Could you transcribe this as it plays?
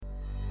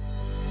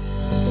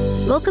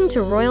Welcome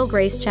to Royal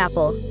Grace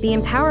Chapel, the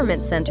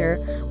Empowerment Center,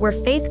 where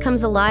faith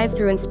comes alive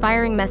through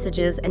inspiring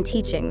messages and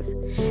teachings.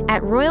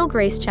 At Royal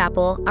Grace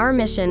Chapel, our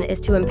mission is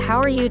to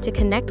empower you to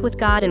connect with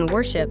God in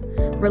worship,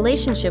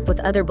 relationship with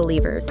other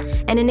believers,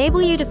 and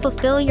enable you to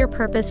fulfill your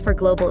purpose for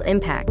global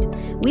impact.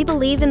 We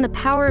believe in the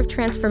power of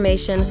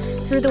transformation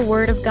through the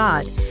Word of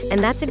God, and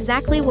that's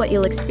exactly what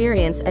you'll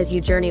experience as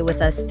you journey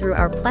with us through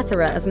our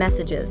plethora of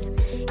messages.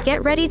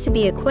 Get ready to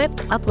be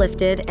equipped,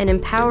 uplifted, and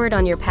empowered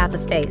on your path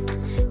of faith.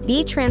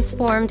 Be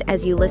transformed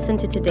as you listen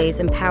to today's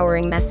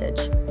empowering message.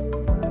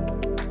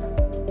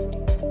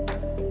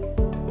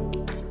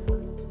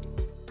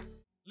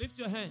 Lift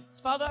your hands.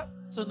 Father,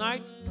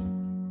 tonight,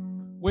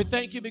 we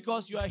thank you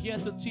because you are here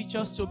to teach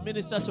us, to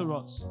minister to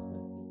us.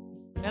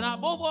 And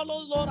above all,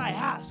 oh Lord, I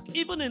ask,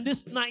 even in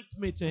this night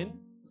meeting,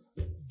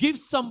 give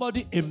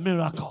somebody a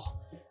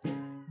miracle.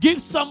 Give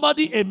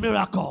somebody a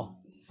miracle.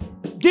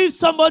 Give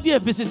somebody a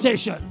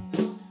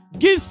visitation.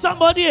 Give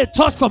somebody a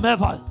touch from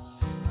heaven.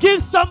 Give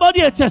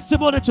somebody a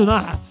testimony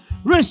tonight.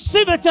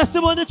 Receive a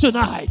testimony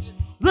tonight.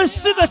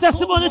 Receive a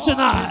testimony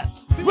tonight.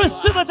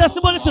 Receive a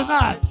testimony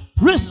tonight.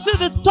 Receive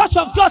the touch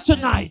of God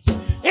tonight.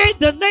 In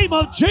the name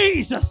of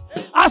Jesus.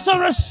 As I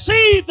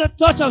receive the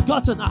touch of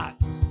God tonight.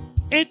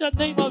 In the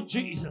name of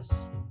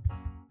Jesus.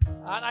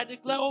 And I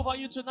declare over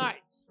you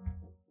tonight.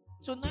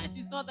 Tonight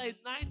is not a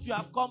night you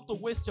have come to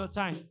waste your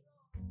time.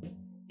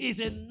 It's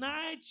a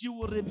night you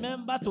will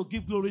remember to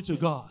give glory to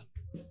God.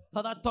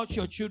 Father, touch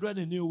your children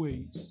in new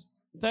ways.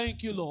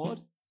 Thank you, Lord.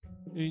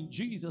 In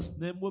Jesus'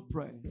 name we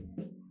pray.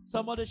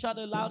 Somebody shout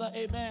a louder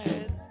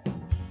amen.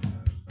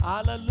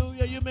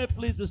 Hallelujah. You may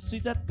please be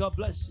seated. God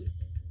bless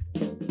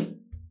you.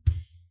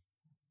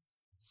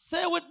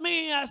 Say with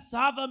me, I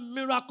serve a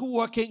miracle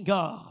working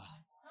God.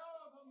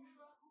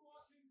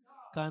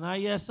 Can I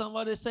hear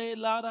somebody say it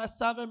loud? I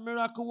serve a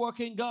miracle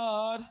working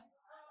God.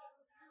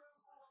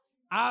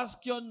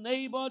 Ask your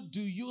neighbor,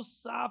 do you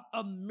serve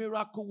a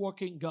miracle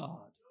working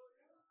God?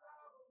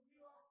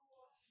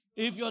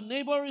 If your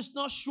neighbor is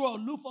not sure,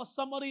 look for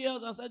somebody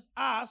else and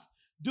ask,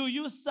 do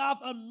you serve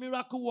a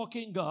miracle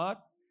working God?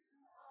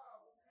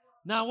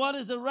 Now, what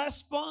is the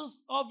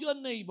response of your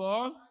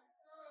neighbor?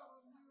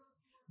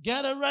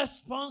 Get a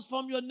response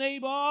from your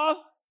neighbor.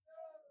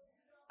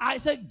 I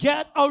said,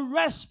 get a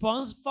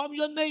response from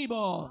your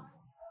neighbor.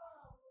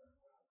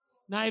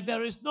 Now, if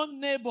there is no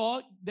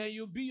neighbor, then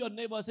you be your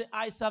neighbor and say,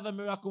 I serve a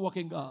miracle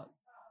working God.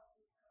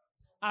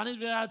 And if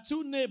there are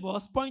two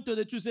neighbors, point to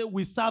the two, say,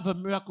 we serve a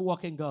miracle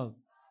working God.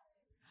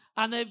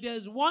 And if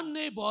there's one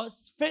neighbor,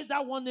 face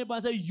that one neighbor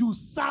and say, you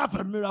serve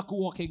a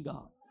miracle working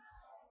God.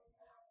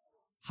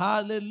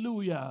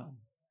 Hallelujah.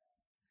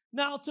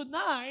 Now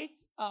tonight,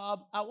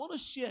 I want to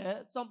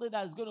share something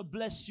that is going to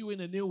bless you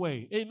in a new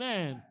way.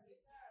 Amen.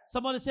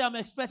 Somebody say, I'm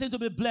expecting to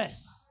be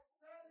blessed.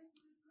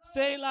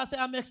 Say loud, say,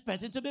 I'm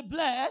expecting to be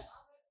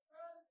blessed.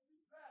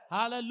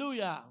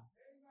 Hallelujah.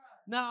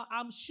 Now,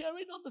 I'm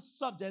sharing on the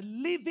subject,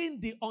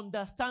 living the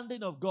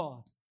understanding of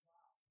God.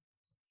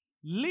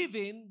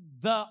 Living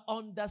the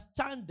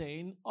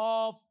understanding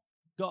of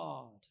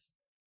God.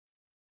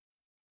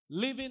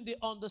 Living the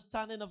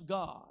understanding of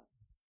God.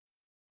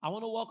 I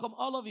want to welcome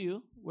all of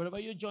you, wherever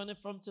you're joining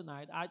from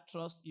tonight. I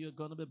trust you're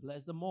going to be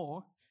blessed the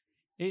more.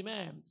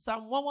 Amen.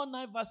 Psalm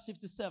 119 verse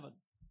 57.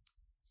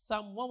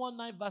 Psalm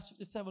 119 verse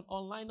 57.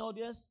 Online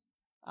audience,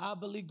 I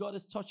believe God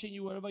is touching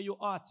you wherever you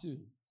are too.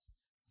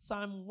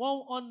 Psalm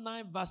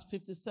 119 verse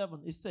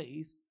 57. It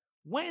says,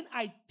 when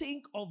I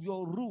think of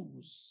your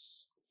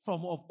rules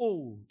from of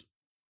old,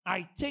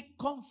 I take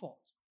comfort,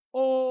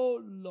 O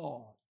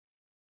Lord.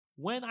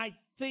 When I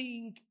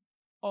think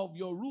of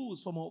your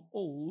rules from of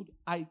old,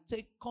 I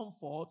take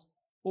comfort,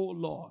 O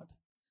Lord.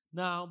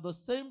 Now, the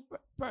same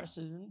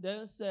person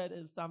then said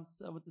in Psalm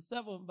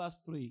 77 verse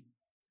 3.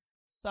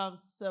 Psalm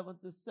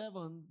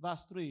 77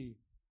 verse 3.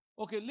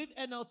 Okay, leave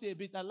NLT a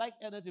bit. I like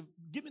NLT.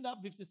 Give me that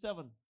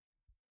 57.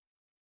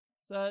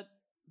 Said,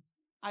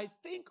 I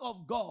think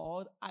of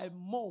God, I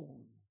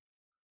moan,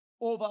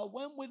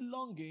 overwhelmed with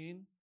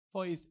longing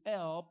for his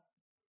help.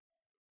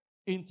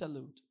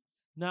 Interlude.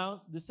 Now,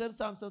 the same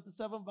Psalm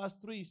 77 verse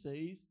 3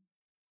 says,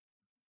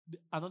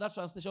 another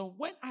translation,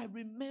 when I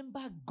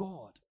remember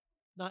God.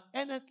 Now,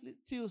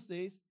 NLT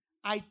says,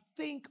 I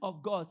think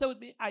of God. Say with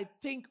me, I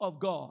think of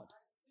God.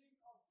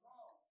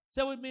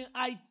 Say with me,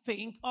 I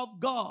think of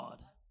God.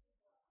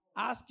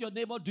 Ask your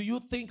neighbor, do you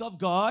think of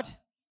God?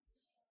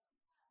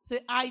 Say,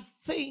 I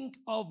think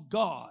of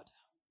God.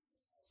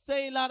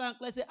 Say it loud and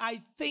clear. Say, I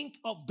think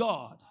of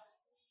God.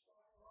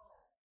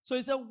 So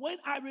he said, when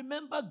I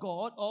remember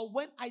God or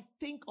when I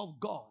think of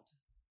God.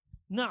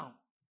 Now,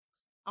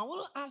 I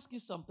want to ask you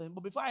something,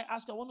 but before I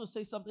ask you, I want to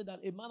say something that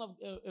a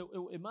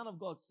man of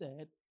God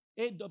said.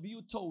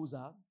 A.W.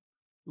 Tozer,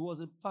 he was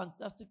a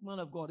fantastic man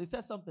of God. He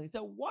said something. He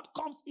said, what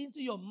comes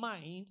into your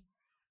mind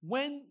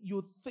when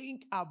you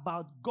think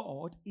about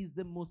God is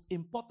the most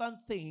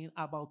important thing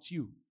about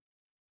you.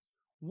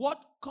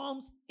 What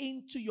comes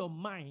into your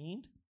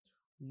mind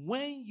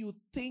when you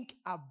think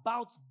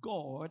about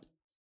God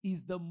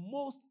is the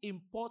most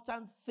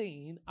important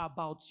thing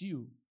about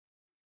you.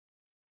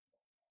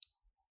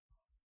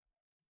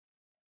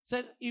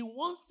 So in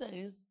one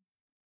sense,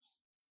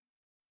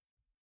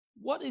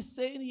 what it's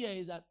saying here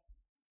is that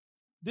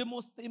the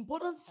most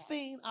important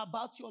thing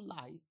about your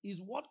life is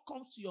what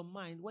comes to your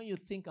mind when you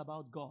think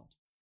about God.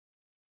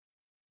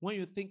 When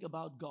you think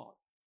about God.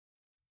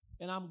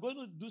 And I'm going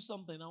to do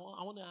something. I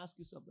want to ask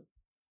you something.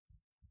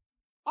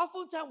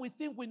 Oftentimes we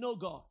think we know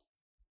God.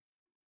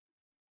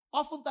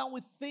 Oftentimes we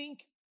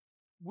think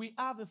we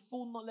have a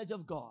full knowledge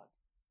of God.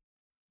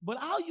 But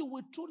how you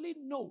will truly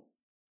know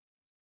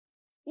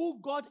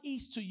who God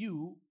is to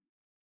you,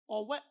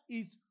 or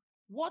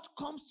what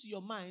comes to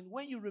your mind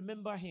when you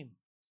remember Him,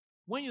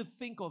 when you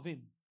think of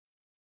Him,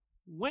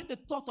 when the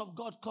thought of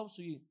God comes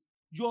to you,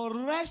 your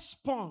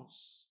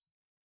response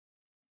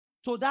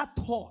to that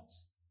thought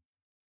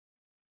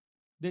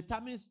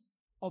determines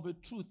of a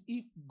truth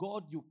if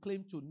God you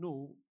claim to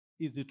know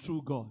is the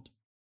true God.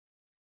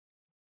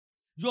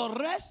 Your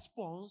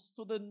response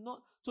to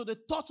the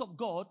thought of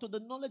God, to the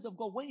knowledge of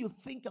God, when you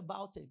think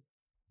about it,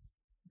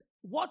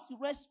 what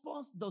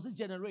response does it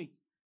generate?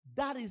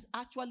 That is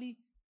actually,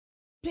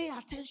 pay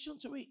attention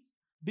to it,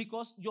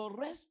 because your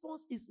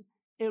response is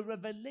a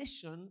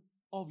revelation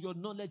of your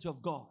knowledge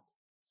of God.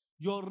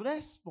 Your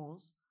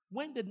response,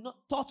 when the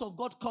thought of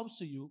God comes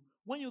to you,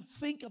 when you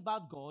think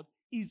about God,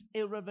 is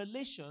a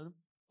revelation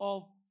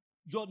of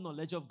your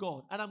knowledge of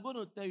God. And I'm going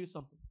to tell you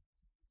something.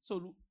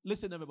 So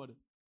listen, everybody.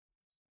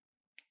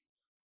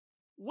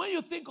 When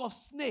you think of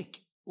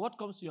snake, what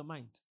comes to your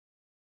mind?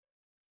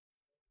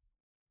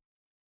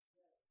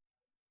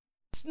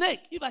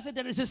 Snake. If I say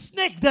there is a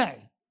snake there,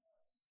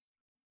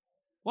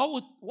 what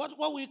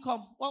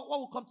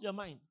will come to your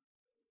mind?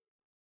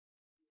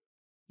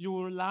 You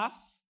will laugh.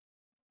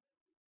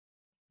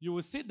 You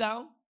will sit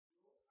down.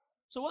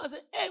 So when I say,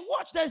 hey,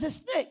 watch, there is a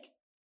snake.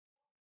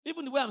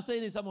 Even the way I'm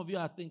saying it, some of you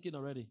are thinking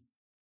already.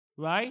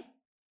 Right?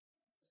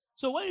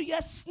 So when you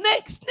hear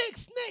snake, snake,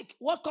 snake,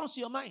 what comes to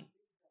your mind?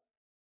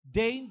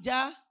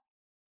 Danger.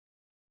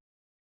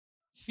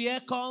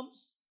 Fear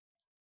comes.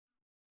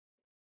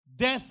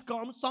 Death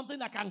comes. Something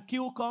that can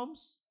kill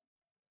comes.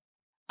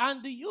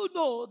 And do you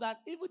know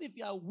that even if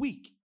you are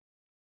weak,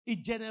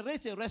 it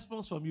generates a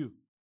response from you?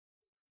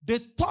 The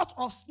thought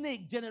of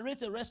snake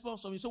generates a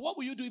response from you. So what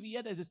will you do if you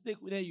hear there's a snake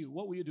within you?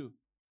 What will you do?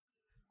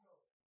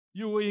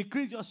 You will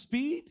increase your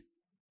speed.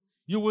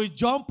 You will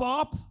jump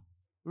up,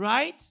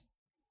 right?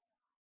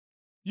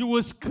 You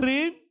will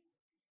scream.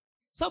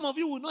 Some of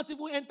you will not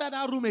even enter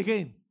that room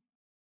again.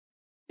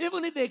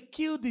 Even if they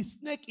kill the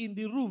snake in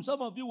the room,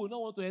 some of you will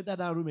not want to enter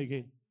that room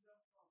again.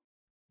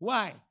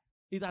 Why?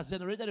 It has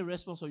generated a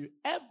response from you.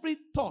 Every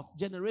thought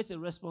generates a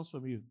response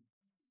from you.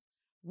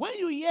 When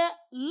you hear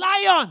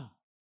lion,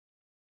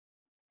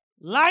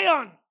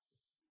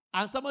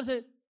 and someone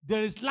say,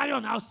 there is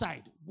lion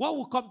outside, what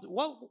will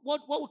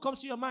come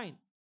to your mind?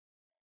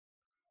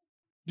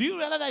 Do you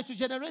realize that it will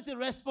generate a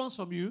response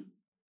from you?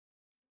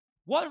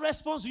 What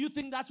response do you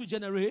think that will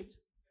generate?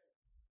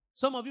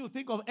 Some of you will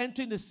think of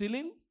entering the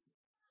ceiling,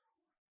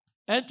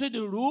 entering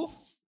the roof.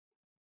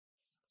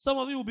 Some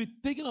of you will be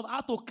thinking of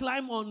how to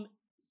climb on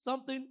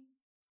something.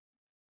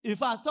 In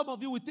fact, some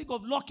of you will think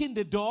of locking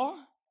the door.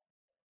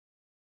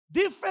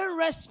 Different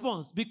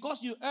response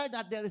because you heard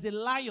that there is a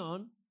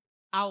lion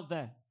out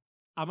there.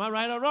 Am I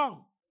right or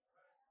wrong?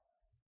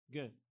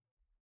 Good.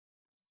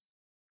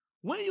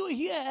 When you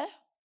hear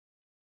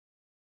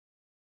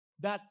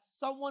that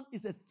someone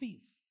is a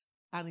thief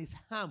and is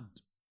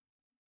harmed,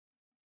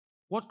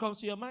 what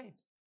comes to your mind?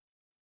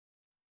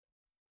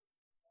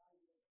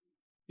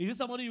 Is it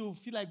somebody you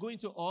feel like going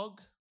to hug?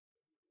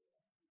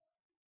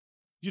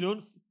 You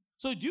don't.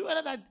 So do you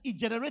realize that it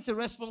generates a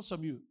response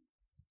from you?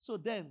 So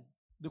then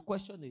the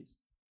question is,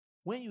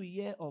 when you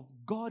hear of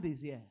God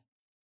is here,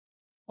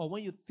 or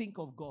when you think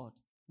of God,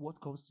 what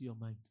comes to your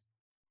mind?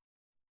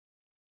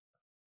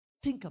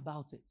 Think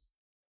about it.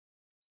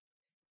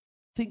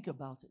 Think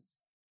about it.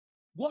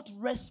 What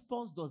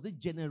response does it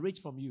generate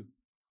from you?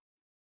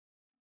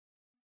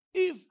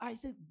 If I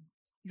say,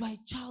 you are a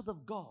child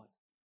of God,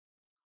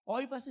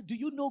 or if I say, do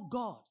you know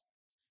God?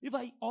 If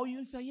I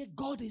hear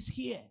God is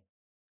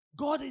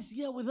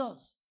here with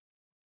us,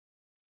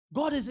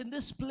 God is in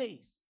this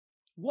place,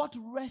 what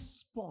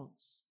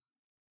response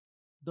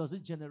does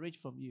it generate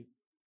from you?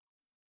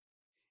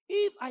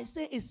 If I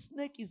say a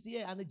snake is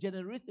here and it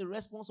generates a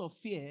response of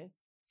fear,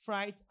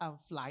 fright, and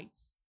flight,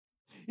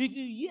 if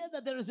you hear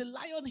that there is a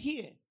lion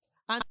here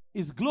and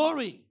his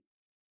glory,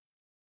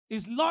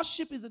 his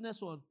lordship is the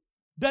next one,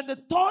 then the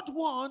third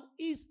one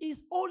is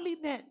his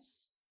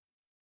holiness.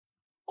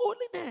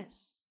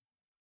 Holiness.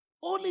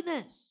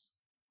 Holiness.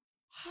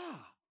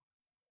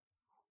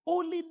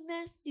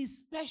 Holiness is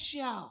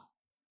special.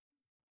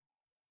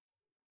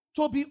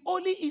 To be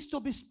holy is to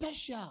be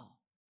special.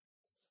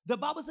 The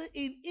Bible says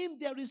in him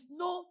there is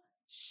no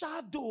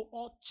shadow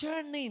or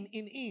turning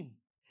in him.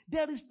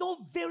 There is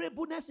no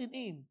variableness in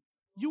him.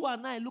 You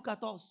and I, look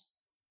at us.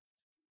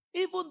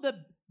 Even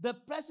the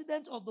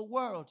president of the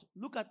world,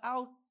 look at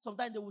how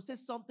sometimes they will say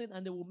something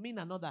and they will mean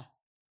another.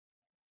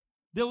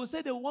 They will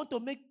say they want to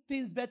make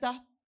things better.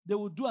 They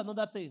will do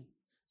another thing.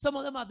 Some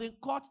of them have been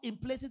caught in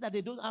places that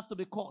they don't have to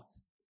be caught.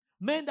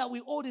 Men that we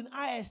hold in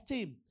high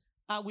esteem,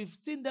 and we've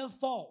seen them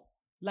fall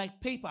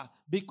like paper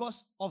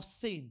because of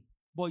sin.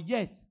 But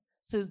yet,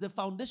 since the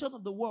foundation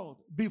of the world,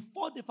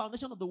 before the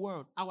foundation of the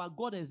world, our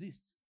God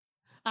exists.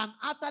 And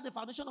after the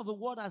foundation of the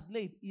world has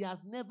laid, he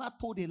has never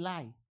told a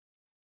lie.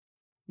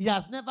 He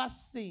has never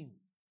sinned.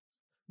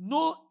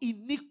 No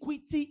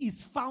iniquity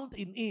is found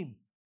in him.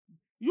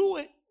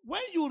 When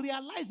you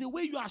realize the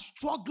way you are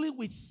struggling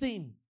with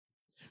sin,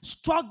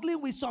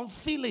 struggling with some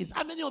feelings.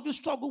 How many of you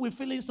struggle with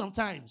feelings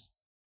sometimes?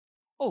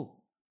 Oh,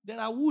 there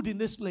are wood in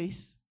this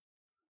place.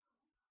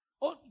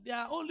 Oh, there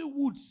are only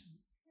woods.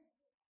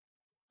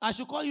 I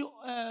should call you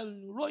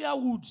royal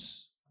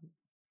woods.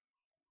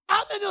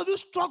 How many of you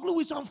struggle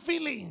with some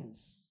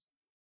feelings?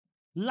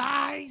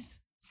 Lies,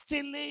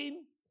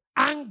 stealing,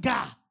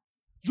 anger.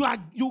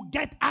 You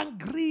get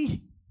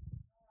angry.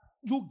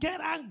 You get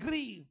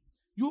angry.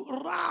 You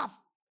wrath.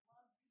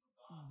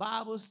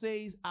 Bible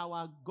says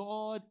our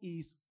God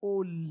is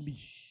holy.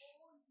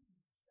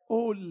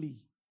 Holy.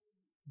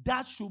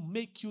 That should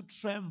make you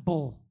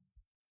tremble.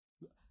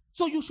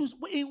 So you should,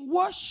 in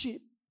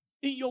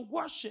your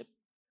worship,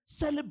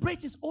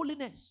 celebrate his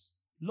holiness.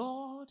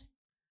 Lord,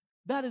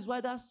 that is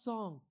why that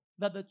song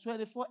that the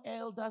 24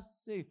 elders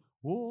say,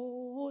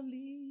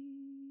 holy,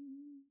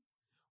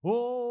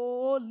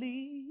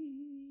 holy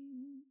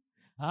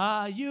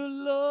are you,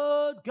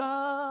 Lord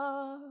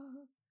God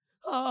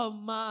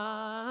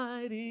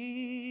Almighty.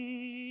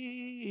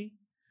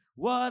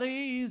 What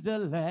is the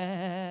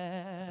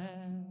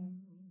Lamb?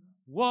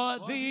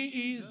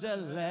 Worthy is the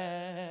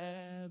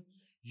Lamb.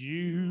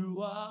 You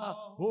are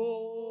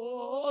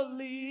holy,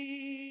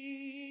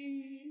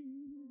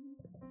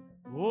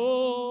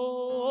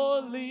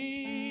 holy.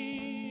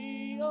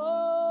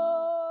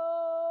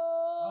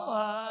 Oh,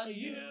 are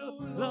you,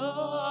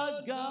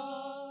 Lord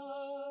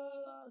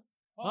God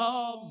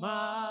Almighty?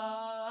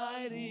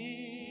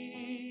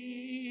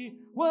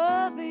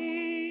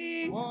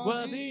 Worthy,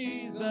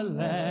 worthy is the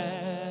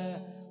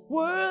Lamb.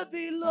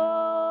 Worthy,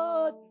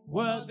 Lord,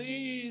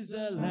 worthy is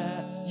the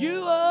Lamb.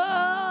 You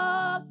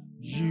are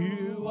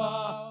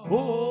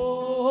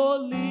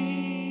holy.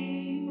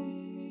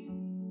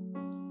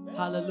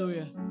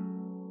 Hallelujah.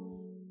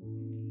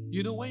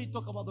 You know, when you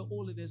talk about the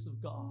holiness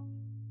of God,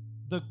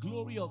 the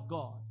glory of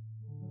God,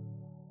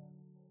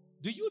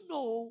 do you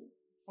know,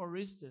 for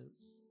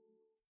instance,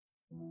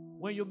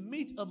 when you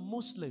meet a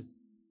Muslim,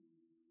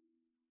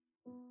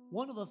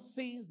 one of the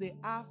things they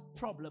have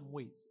problem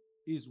with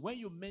is when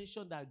you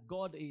mention that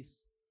God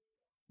is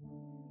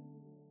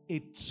a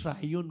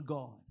triune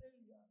God.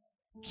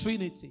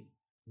 Trinity.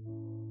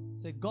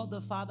 Say God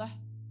the Father,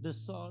 the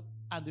Son,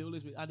 and the Holy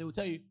Spirit. And they will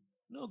tell you,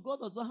 no, God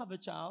does not have a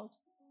child.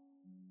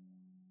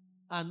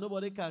 And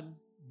nobody can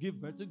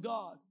give birth to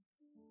God.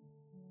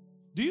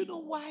 Do you know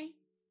why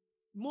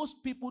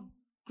most people,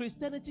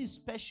 Christianity is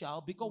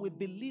special? Because we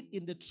believe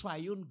in the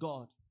triune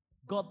God.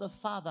 God the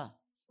Father,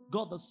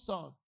 God the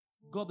Son,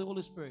 God the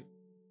Holy Spirit.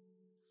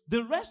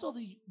 The rest of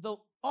the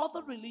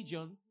other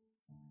religion,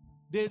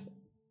 they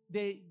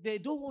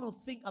don't want to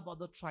think about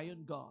the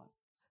triune God.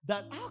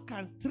 That how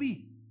can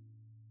three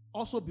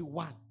also be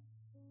one?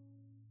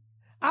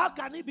 How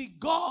can it be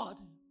God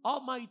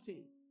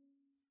Almighty?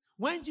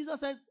 When Jesus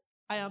said,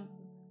 I am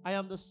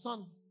the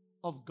Son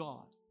of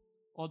God,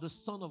 or the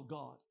Son of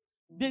God,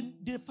 then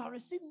the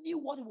Pharisee knew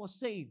what he was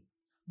saying.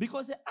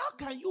 Because how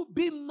can you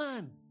be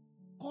man,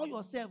 call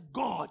yourself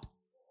God?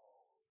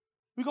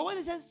 Because when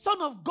he says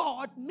Son of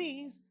God,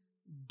 means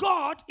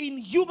God in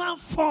human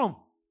form.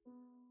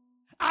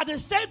 At the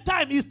same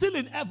time, he's still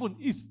in heaven.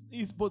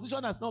 His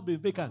position has not been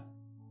vacant.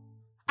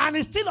 And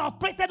he still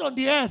operated on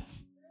the earth.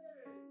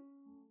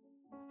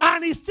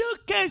 And he still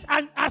came,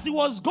 and as he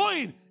was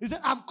going, he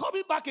said, I'm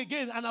coming back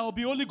again, and I will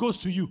be Holy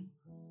Ghost to you.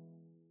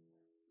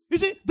 You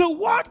see, the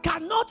word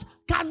cannot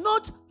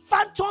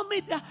phantom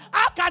it.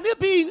 How can he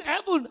be in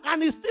heaven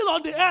and he's still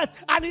on the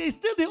earth and he is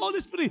still the Holy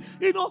Spirit?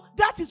 You know,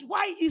 that is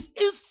why he's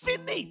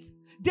infinite.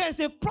 There's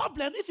a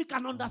problem if you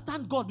can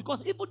understand God,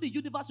 because even the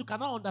universe, you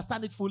cannot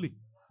understand it fully.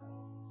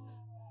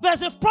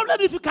 There's a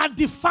problem if you can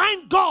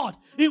define God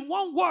in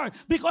one word,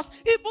 because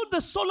even the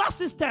solar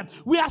system,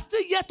 we are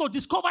still yet to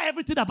discover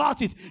everything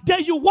about it.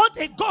 Then you want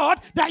a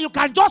God that you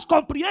can just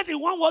comprehend in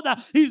one word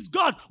that He's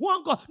God,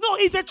 one God. No,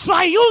 He's a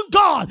triune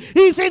God.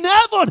 He's in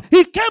heaven.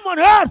 He came on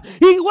earth.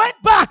 He went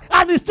back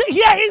and He's still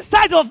here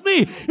inside of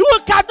me. You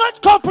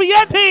cannot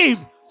comprehend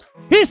Him.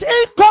 He's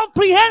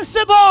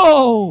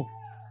incomprehensible.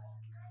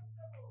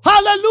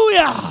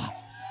 Hallelujah.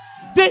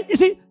 You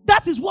see,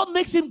 that is what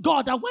makes Him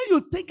God. And when you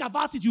think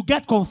about it, you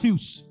get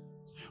confused.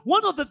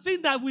 One of the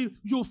things that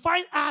you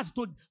find hard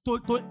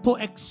to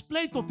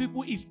explain to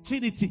people is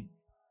Trinity.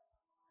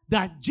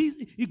 That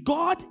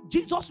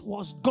Jesus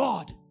was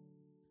God.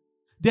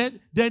 Then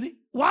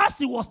whilst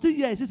He was still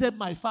here, He said,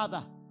 my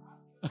Father.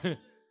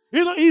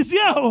 You know, He's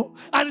here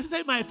and He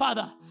said, my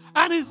Father.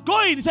 And He's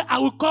going, He said, I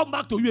will come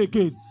back to you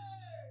again.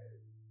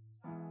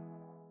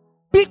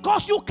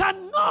 Because you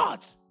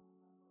cannot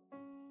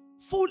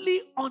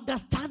fully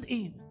understand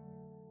Him.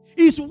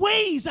 His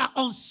ways are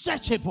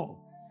unsearchable.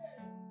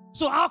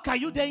 So how can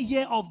you then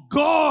hear of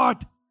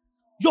God?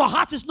 Your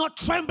heart is not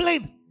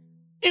trembling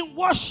in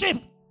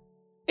worship,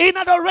 in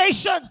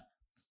adoration,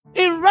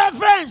 in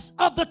reverence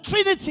of the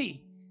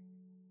Trinity.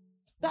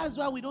 That's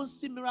why we don't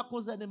see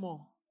miracles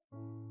anymore.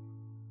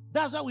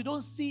 That's why we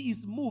don't see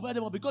His move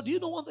anymore. Because do you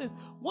know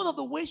one of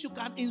the ways you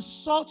can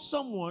insult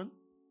someone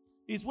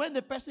is when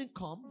the person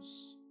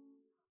comes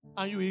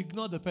and you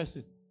ignore the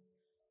person.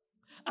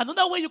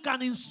 Another way you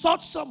can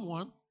insult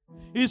someone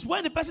is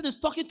when the person is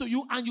talking to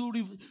you and you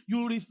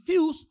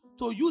refuse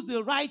to use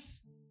the right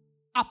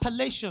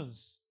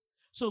appellations.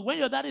 So when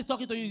your daddy is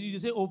talking to you, you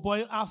say, "Oh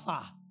boy,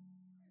 Alpha,"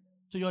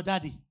 to your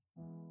daddy.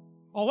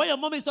 Or when your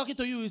mom is talking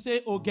to you, you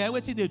say, "Oh, girl,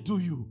 what did they do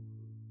you?"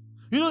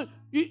 You know,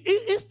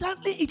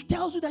 instantly it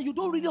tells you that you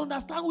don't really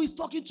understand who is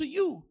talking to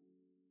you.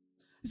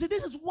 You see,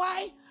 this is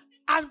why,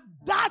 and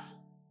that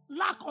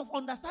lack of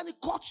understanding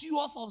cuts you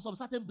off from some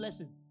certain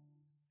blessing.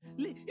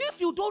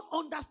 If you don't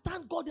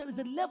understand God, there is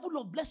a level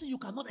of blessing you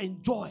cannot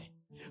enjoy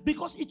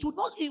because it will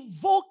not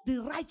invoke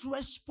the right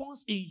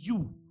response in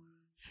you.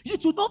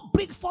 It will not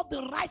bring forth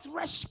the right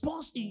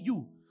response in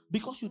you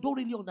because you don't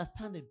really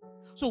understand Him.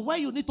 So when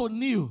you need to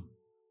kneel,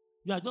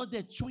 you are just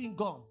there chewing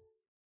gum,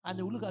 and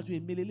they will look at you,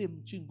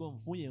 chewing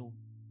gum for you.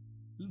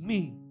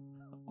 Me,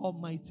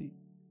 Almighty.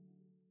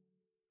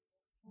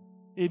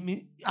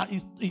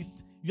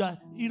 He's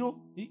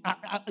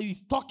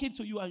talking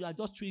to you and you are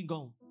just chewing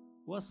gum.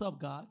 What's up,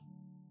 God?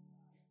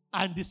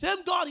 And the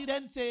same God, He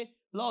then say,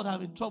 "Lord,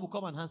 I'm in trouble.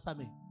 Come and answer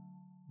me."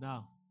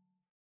 Now,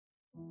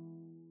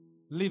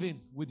 living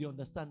with the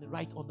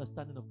right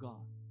understanding of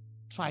God,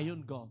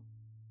 triune God.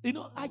 You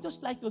know, I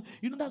just like to,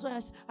 that's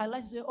why I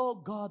like to say, "Oh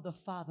God the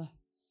Father,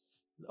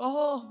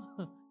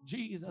 oh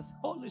Jesus,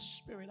 Holy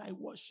Spirit, I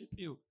worship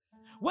you."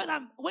 When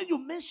you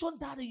mention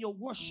that in your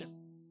worship,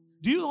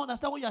 do you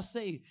understand what you are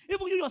saying?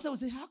 Even you yourself will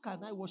say, "How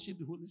can I worship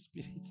the Holy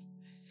Spirit?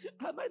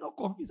 Am I not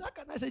confused? How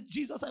can I say,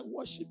 'Jesus, I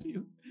worship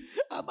you'?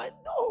 Am I?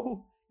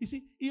 No." You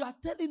see, you are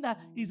telling that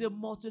He's a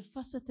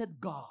multifaceted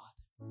God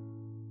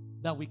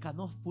that we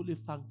cannot fully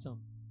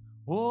fathom.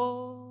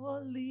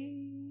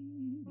 Holy.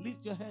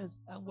 Lift your hands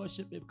and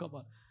worship Him. Come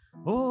on.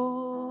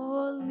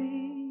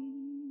 Holy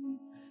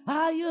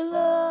are you,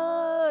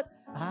 Lord?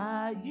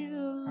 Are you,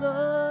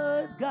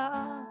 Lord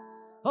God?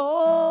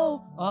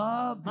 Oh,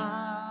 Almighty.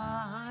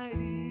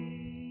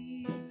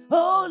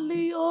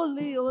 Holy,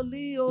 holy,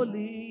 holy,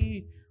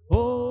 holy.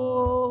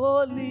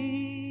 Holy.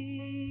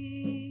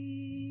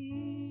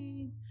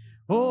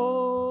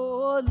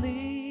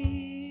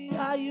 Holy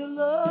are you,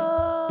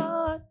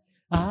 Lord?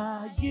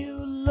 Are you,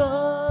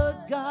 Lord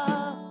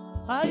God?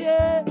 Are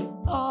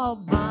you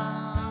Almighty?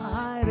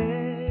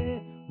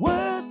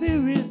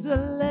 Worthy is the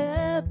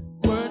Lamb.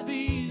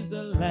 Worthy is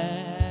the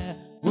Lamb.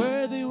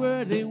 Worthy,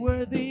 worthy,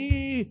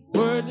 worthy.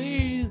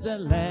 Worthy is the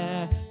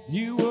Lamb.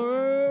 You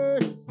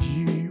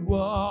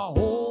are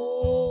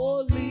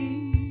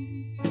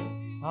holy.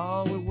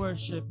 Oh, we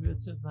worship you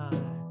tonight.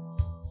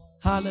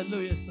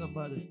 Hallelujah,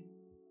 somebody.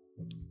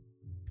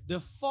 The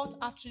fourth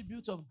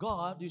attribute of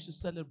God you should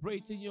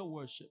celebrate in your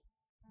worship.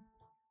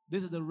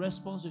 This is the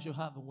response you should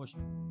have in worship.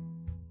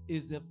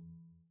 Is the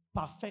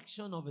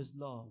perfection of His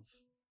love.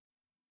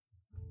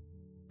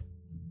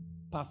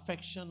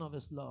 Perfection of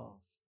His love.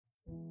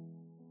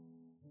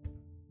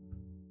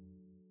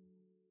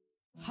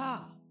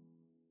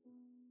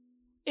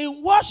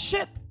 In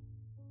worship,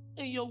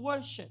 in your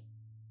worship,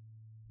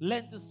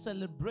 learn to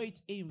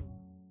celebrate Him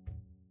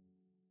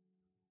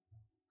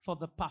for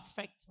the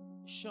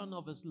perfection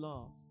of His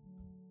love.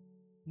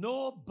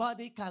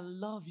 Nobody can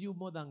love you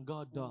more than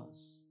God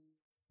does.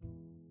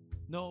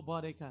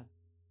 Nobody can.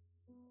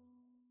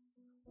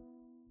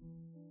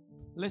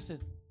 Listen,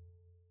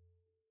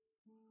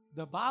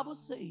 the Bible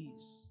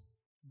says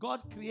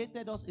God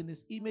created us in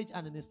His image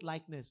and in His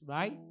likeness,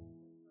 right?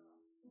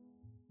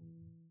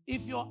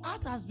 If your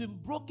heart has been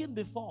broken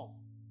before,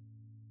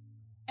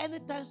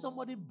 anytime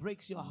somebody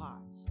breaks your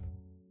heart,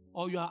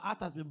 or your heart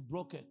has been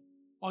broken,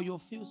 or you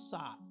feel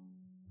sad,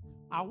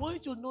 I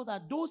want you to know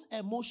that those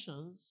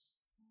emotions,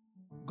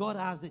 God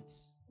has it.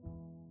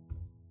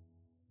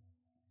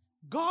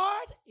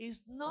 God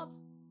is not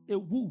a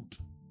wood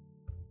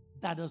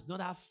that does not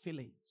have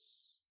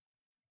feelings.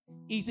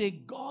 He's a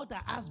God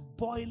that has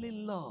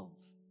boiling love.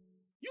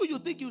 You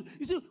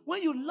see,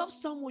 when you love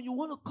someone, you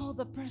want to call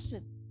the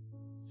person.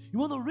 You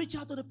want to reach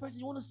out to the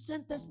person. You want to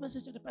send text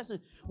message to the person.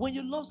 When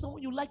you love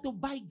someone, you like to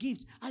buy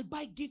gifts. I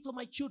buy gifts for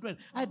my children.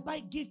 I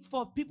buy gifts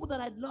for people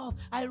that I love.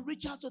 I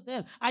reach out to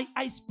them.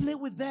 I play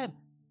with them.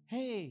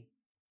 Hey,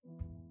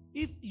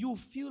 if you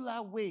feel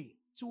that way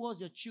towards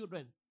your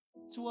children,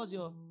 towards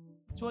your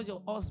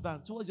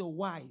husband, towards your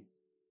wife,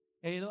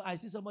 and I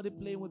see somebody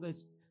playing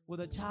with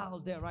a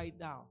child there right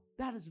now.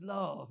 That is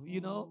love,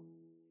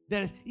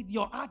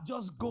 your heart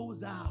just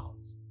goes out.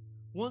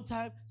 One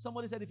time,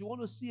 somebody said, if you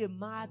want to see a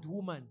mad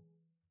woman,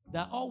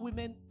 that all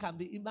women can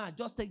be mad,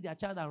 just take their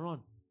child and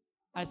run.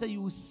 I said,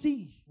 you will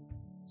see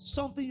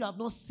something you have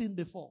not seen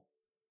before.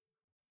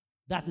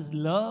 That is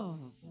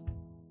love.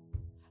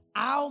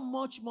 How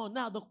much more?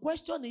 Now, the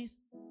question is,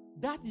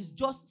 that is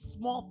just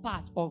small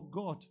part of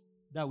God.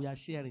 that we are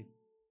sharing.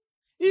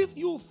 If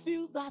you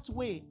feel that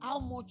way, how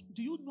much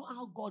do you know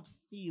how God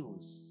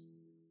feels?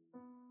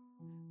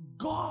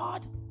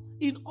 God,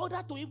 in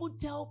order to even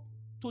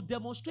to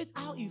demonstrate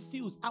how he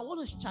feels, I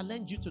want to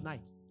challenge you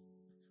tonight.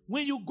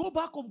 When you go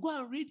back home,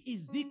 go and read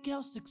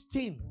Ezekiel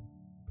 16.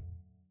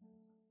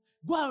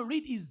 Go and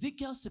read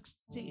Ezekiel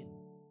 16.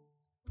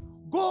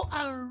 Go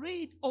and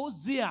read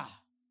Hosea.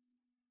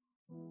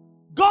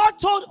 God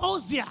told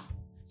Hosea,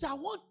 say, I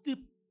want the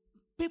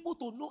people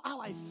to know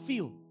how I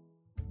feel.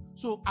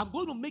 So I'm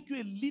going to make you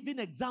a living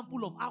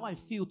example of how I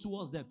feel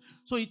towards them.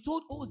 So he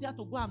told Hosea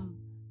to go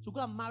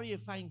and marry a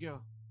fine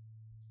girl.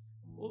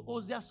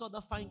 Hosea saw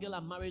the fine girl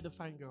and married the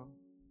fine girl.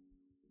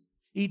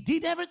 He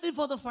did everything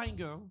for the fine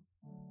girl,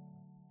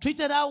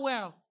 treated her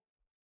well.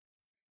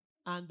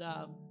 And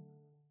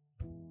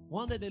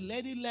one day the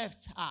lady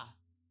left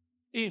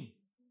him,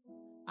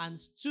 and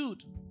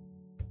stood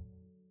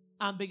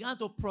and began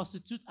to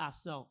prostitute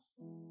herself.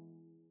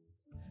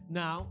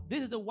 Now,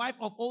 this is the wife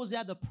of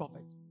Hosea the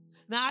prophet.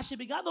 Now, as she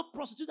began to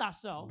prostitute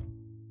herself,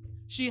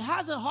 she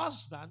has a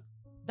husband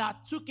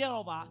that took care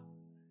of her,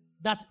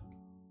 that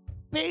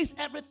pays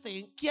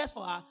everything, cares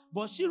for her,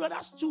 but she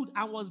rather stood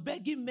and was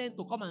begging men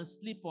to come and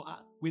sleep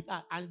with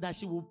her, and that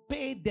she will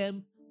pay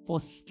them for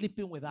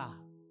sleeping with her.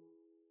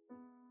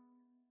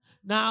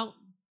 Now,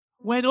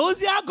 when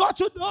Hosea got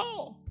to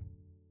know,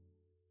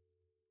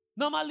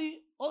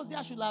 normally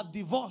Hosea should have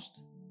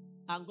divorced,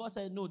 and God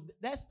said, no,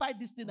 despite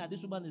this thing that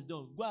this woman is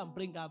doing, go and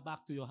bring her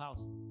back to your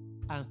house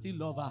and still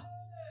love her.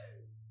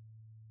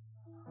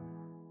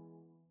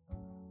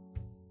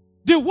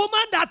 The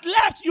woman that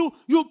left you,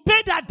 you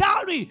paid her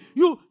dowry,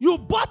 you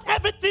bought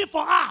everything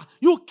for her,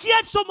 you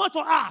cared so much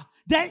for her.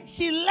 Then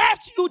she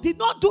left you, did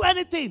not do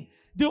anything.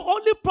 The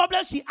only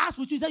problem she asked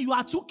with you is that you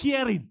are too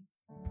caring.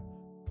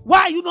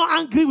 Why are you not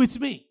angry with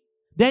me?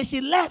 Then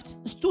she left,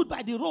 stood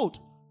by the road,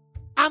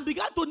 and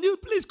began to kneel.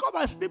 Please come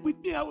and sleep with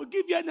me. I will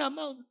give you any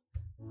amount.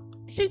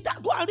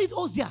 Go and read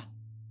Hosea.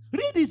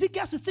 Read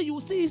Ezekiel 16. You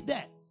will see it's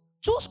there.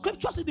 2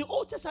 scriptures in the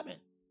Old Testament.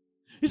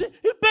 He said,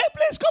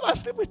 please come and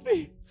sleep with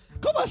me.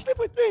 Come and sleep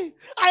with me.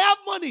 I have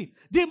money.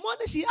 The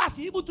money she has,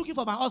 she even took it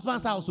from my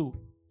husband's house.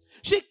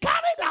 She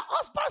carried her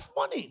husband's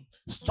money,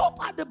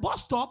 stopped at the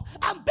bus stop,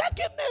 and begged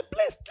him,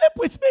 please sleep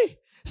with me.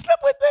 Sleep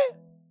with me.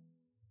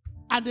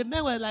 And the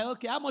men were like,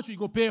 okay, how much will you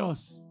go pay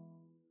us?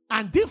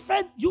 And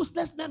different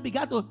useless men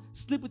began to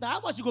sleep with her. How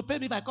much you go pay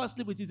me if I can't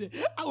sleep with you? Say,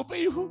 I will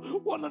pay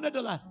you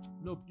 $100.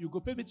 No, you go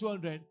pay me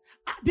 $200.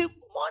 The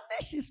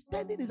money she's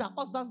spending is her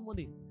husband's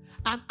money.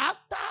 And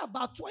after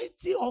about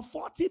 20 or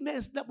 40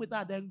 men slept with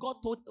her, then God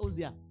told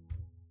Hosea,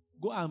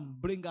 go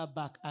and bring her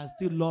back and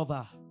still love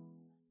her.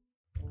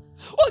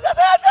 Hosea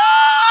said, no,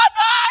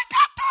 I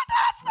can't do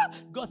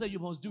that. God said, you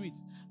must do it.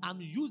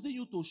 I'm using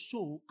you to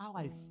show how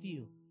I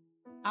feel,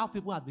 how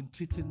people have been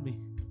treating me.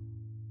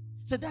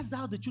 So that's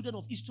how the children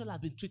of Israel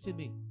have been treating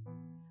me.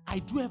 I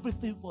do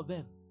everything for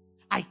them.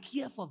 I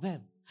care for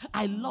them.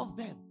 I love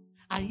them.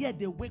 And yet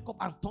they wake up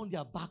and turn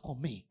their back on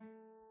me.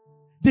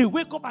 They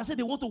wake up and say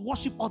they want to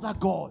worship other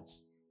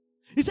gods.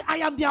 He said, I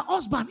am their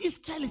husband.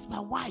 Israel is my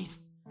wife.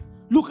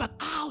 Look at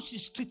how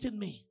she's treating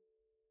me.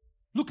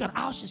 Look at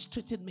how she's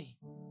treating me.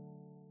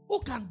 Who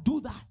can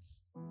do that?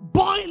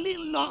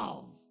 Boiling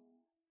love.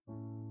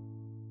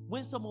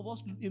 When some of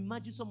us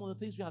imagine some of the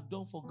things we have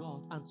done for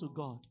God and to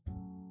God,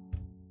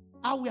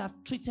 how we have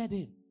treated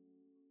him.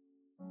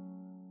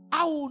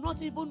 I will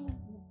not even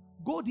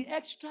go the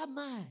extra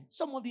mile.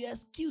 Some of the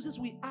excuses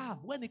we have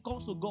when it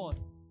comes to God.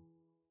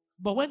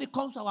 But when it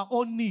comes to our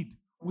own need,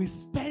 we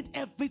spend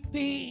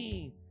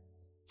everything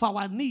for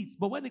our needs.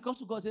 But when it comes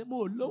to God, say,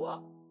 more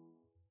lower.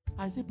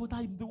 I say, but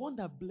I'm the one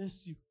that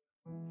blessed you.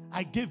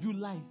 I gave you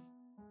life.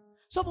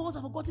 Some of us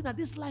have forgotten that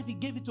this life he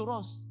gave it to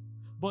us.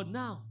 But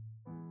now,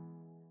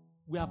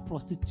 we are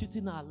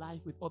prostituting our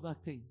life with other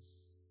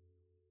things.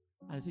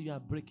 And I say, you are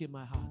breaking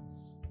my heart.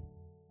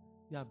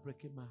 You are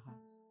breaking my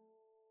heart.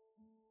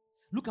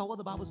 Look at what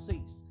the Bible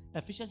says.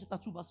 Ephesians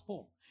chapter 2 verse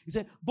 4. He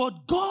said,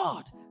 but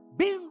God,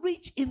 being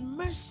rich in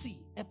mercy,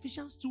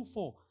 Ephesians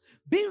 2:4,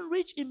 being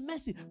rich in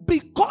mercy,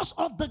 because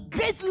of the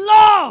great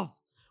love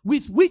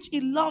with which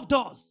he loved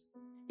us,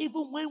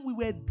 even when we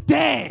were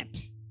dead.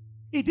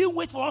 He didn't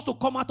wait for us to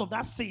come out of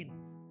that sin.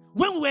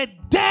 When we were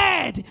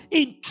dead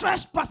in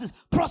trespasses,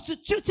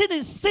 prostituting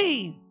in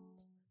sin,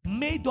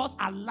 made us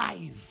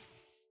alive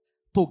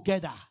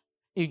together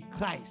in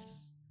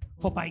Christ.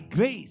 For by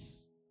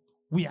grace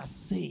we are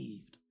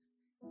saved.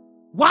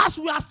 Whilst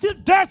we are still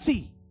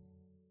dirty.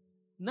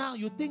 Now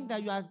you think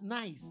that you are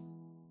nice,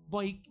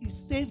 but he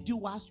saved you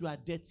whilst you are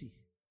dirty.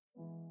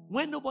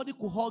 When nobody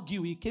could hug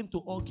you, he came to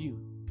hug you.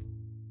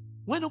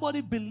 When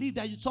nobody believed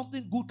that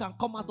something good can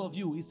come out of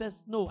you, he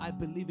says, no, I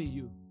believe in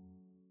you.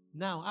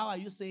 Now, how are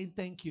you saying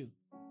thank you?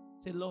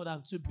 Say, Lord,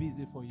 I'm too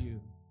busy for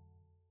you.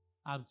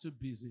 I'm too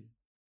busy.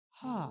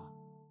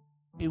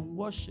 In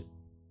worship,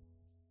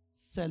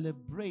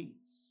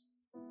 celebrates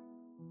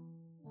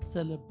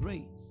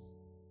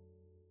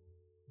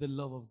the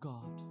love of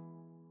God.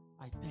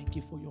 I thank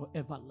you for your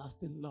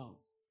everlasting love.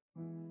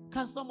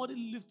 Can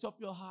somebody lift up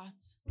your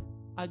heart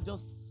and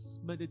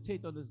just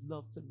meditate on His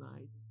love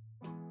tonight.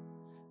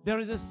 There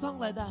is a song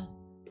like that.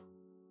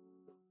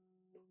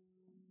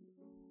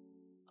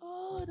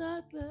 Oh,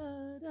 that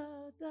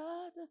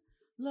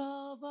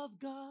love of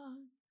God.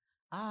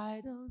 I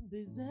don't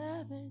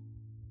deserve it.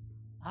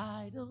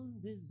 I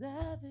don't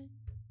deserve it.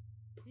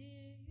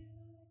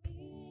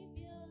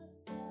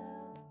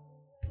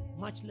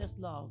 Much less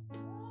love.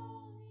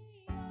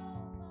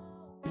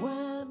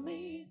 When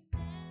me.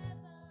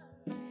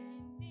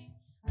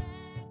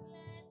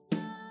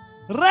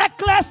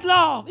 Reckless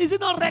love. Is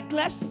it not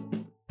reckless?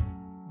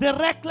 The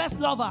reckless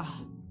lover.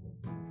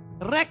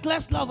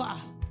 Reckless lover.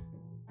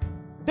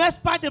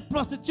 Despite the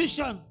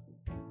prostitution,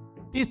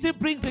 he still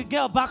brings the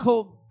girl back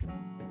home.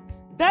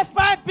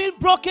 Despite being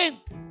broken,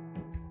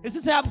 he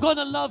still says, I'm going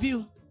to love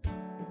you.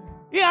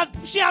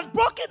 She had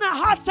broken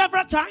her heart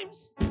several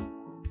times.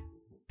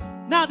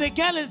 Now the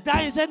girl is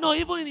dying. He said, no,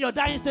 even in your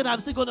dying state, I'm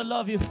still going to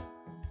love you.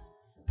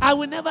 I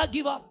will never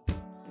give up.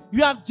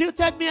 You have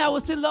jilted me, I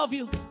will still love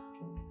you.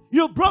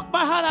 You broke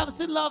my heart, I'm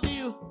still loving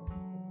you.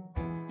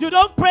 You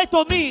don't pray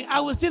to me, I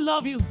will still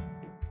love you.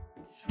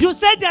 You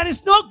said there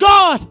is no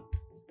God,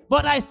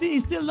 but he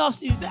still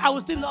loves you. You say, I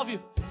will still love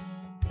you.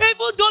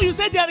 Even though you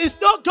say there is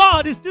no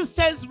God, He still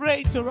sends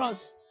rain to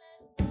us.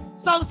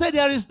 Some say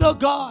there is no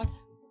God,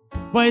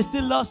 but He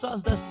still loves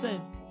us the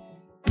same.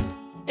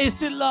 He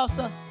still loves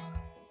us.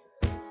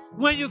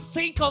 When you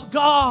think of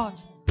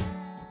God,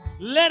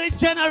 let it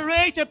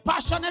generate a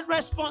passionate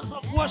response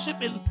of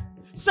worship in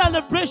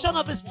celebration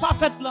of His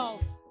perfect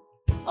love.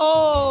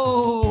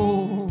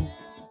 Oh,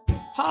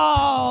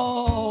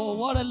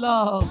 what a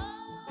love.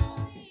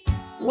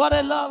 What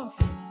a love.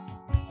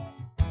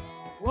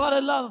 What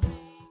a love.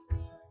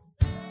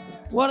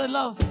 What a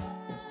love.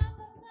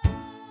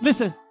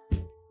 Listen,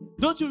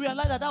 don't you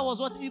realize that was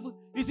what evil,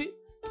 you see,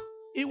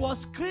 it was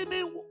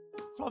screaming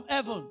from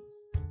heaven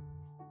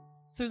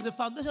since the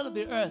foundation of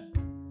the earth.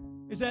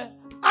 He said,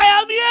 I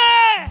am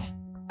here.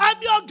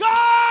 I'm your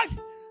God.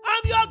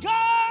 I'm your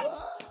God.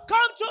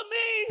 Come to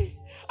me.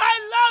 I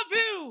love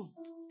you.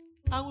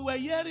 And we were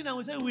hearing and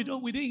we said we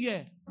didn't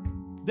hear.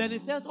 Then he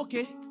felt,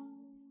 okay,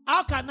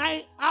 how can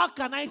I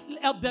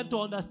help them to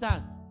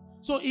understand?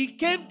 So he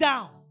came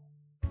down.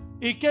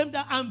 He came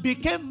down and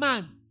became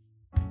man.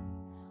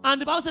 And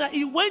the Bible said that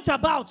he went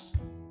about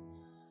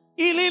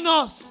healing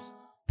us,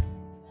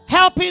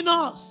 helping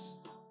us,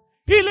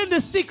 healing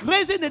the sick,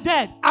 raising the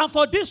dead. And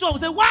for this one, we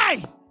say,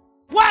 why?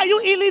 Why are you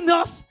healing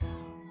us?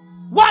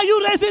 Why are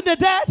you raising the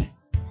dead?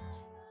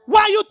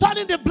 Why are you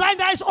turning the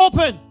blind eyes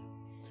open?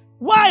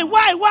 Why?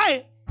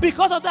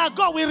 Because of that,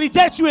 God will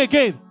reject you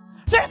again.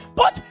 Say,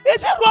 but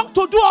is it wrong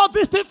to do all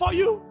these things for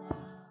you?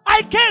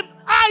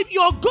 I,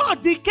 your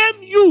God, became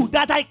you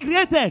that I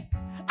created.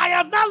 I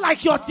am not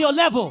like your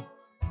level.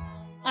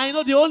 I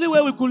know the only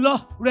way we could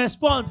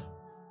respond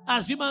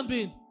as human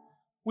beings,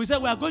 we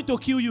said we are going to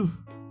kill you.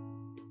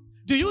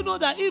 Do you know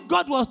that if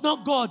God was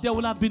not God, there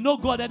would have been no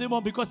God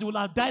anymore because He would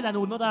have died and He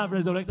would not have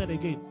resurrected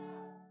again.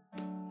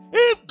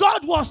 If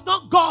God was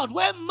not God,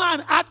 when man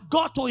had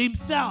God to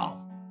Himself,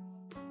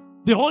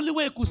 the only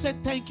way He could say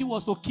thank you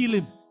was to kill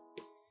Him.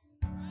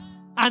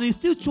 And He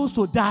still chose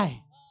to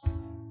die.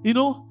 You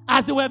know,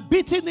 as they were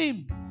beating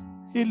Him,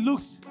 He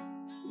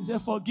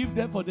said, forgive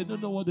them for they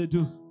don't know what they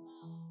do.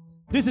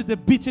 This is the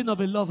beating of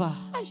a lover.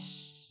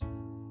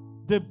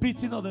 The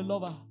beating of a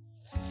lover.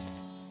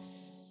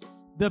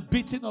 The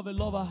beating of a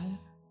lover.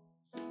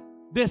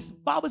 This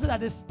Bible said that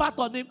they spat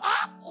on Him.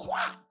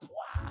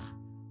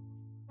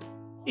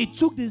 He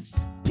took the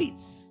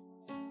spits.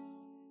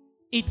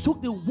 He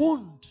took the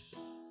wound.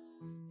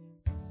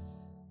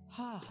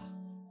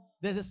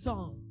 There's a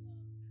song.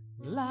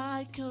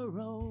 Like a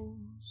rose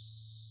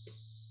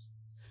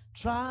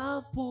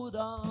trampled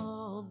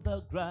on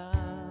the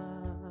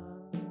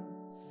ground,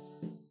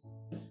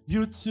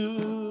 you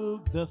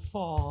took the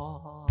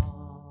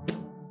fall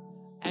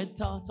and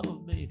thought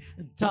of me,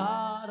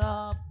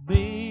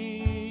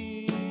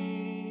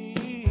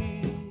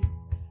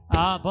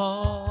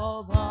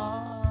 above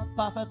a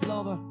perfect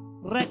lover,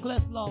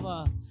 reckless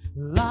lover,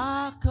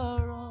 like a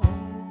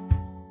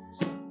rose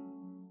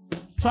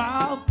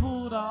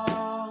trampled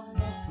on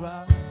the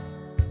ground.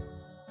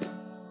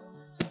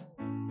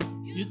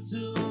 You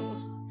took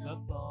the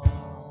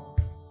fall,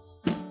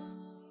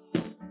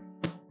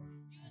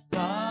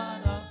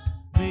 thought of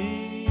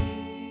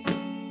me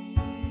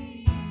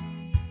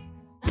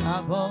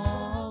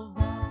above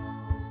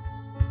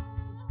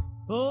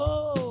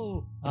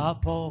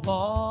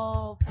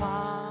all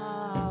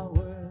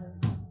power,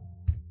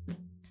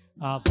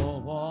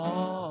 above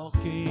all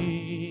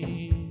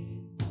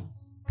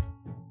kings,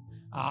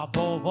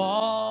 above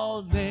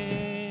all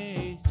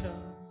nature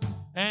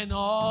and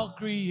all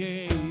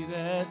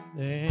created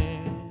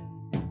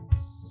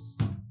things,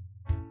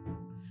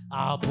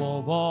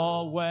 above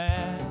all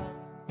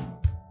wealth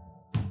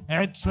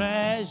and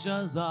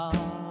treasures of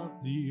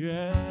the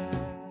earth.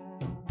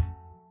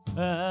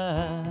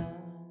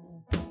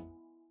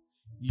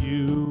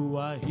 You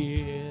are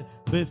here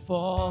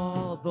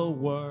before the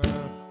world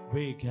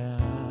began.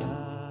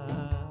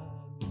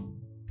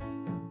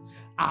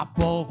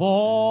 above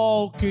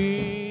all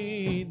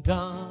kingdoms,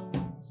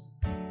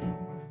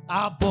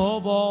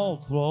 above all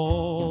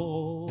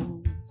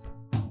thrones,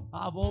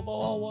 above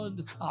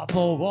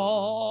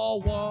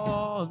all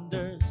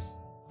wonders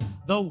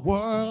the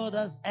world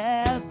has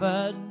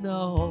ever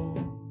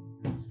known.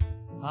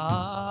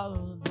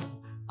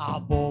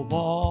 Above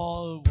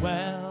all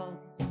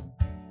wealth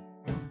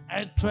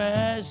and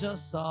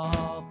treasures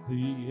of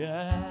the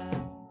earth.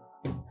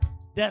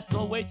 There's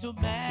no way to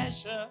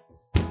measure.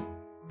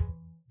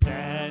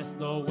 There's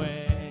no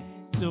way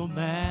to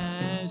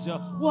measure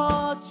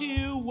what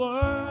you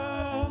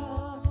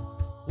were.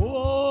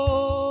 Oh,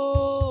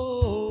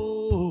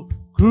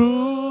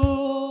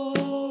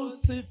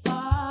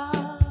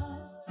 crucified,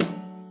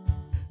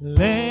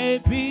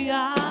 laid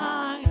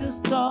behind the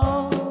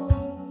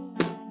stone.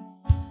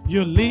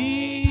 You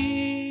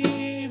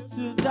live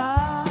to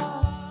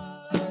die,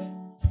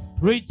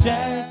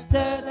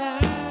 rejected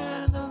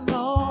and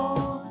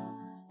alone,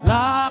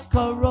 like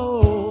a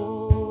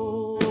rose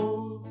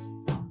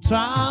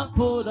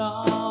trampled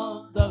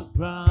on the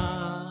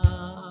ground.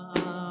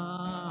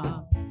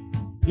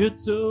 You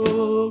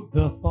took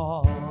the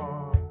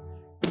fall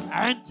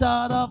and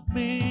thought of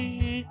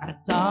me,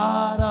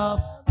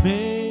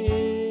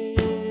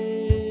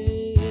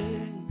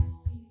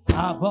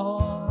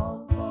 above,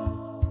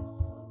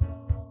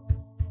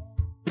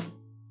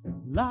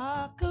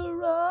 like a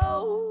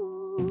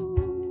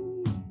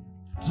rose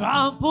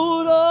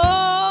trampled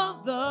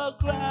on the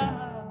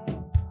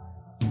ground.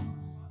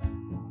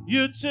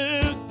 You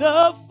took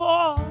the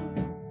fall,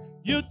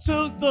 you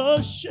took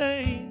the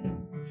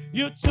shame,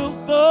 you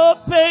took the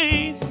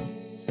pain,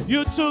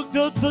 you took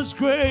the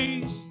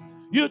disgrace,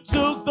 you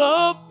took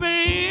the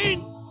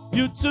pain,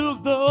 you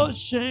took the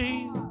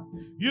shame,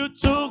 you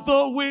took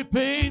the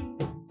whipping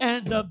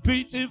and the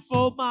beating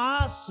for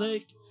my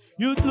sake.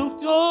 You took,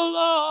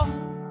 oh Lord,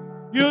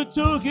 you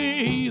took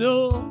it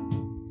all.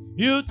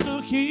 You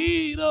took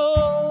it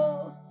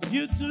all.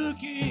 You took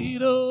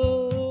it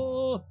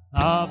all.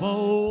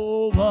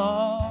 Above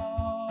all.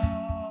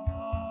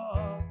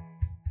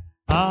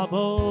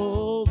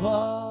 Above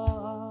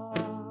all.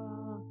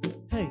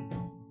 Hey,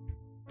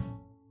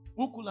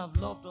 who could have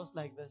loved us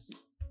like this?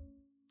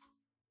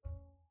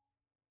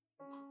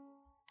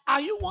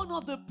 Are you one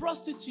of the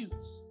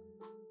prostitutes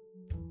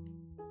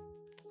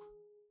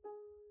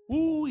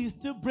who is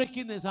still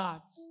breaking his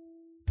heart?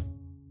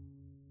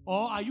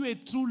 Or are you a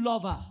true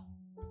lover?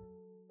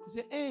 You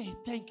say, hey,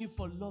 thank you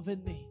for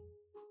loving me.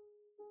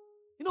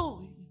 You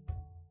know,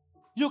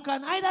 you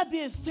can either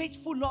be a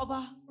faithful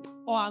lover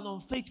or an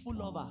unfaithful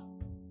lover.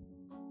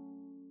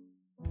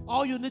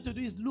 All you need to do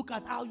is look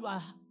at how you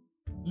are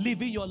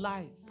living your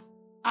life.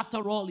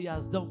 After all he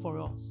has done for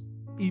us,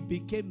 he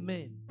became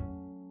man.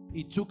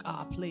 He took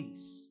our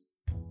place.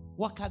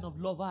 What kind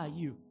of lover are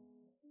you?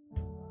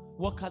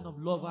 What kind of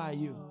lover are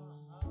you?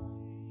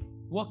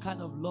 What kind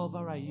of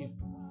lover are you?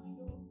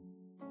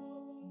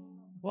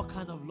 What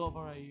kind of lover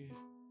are you?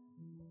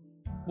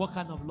 What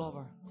kind of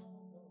lover?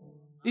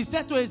 He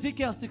said to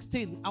Ezekiel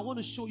 16, I want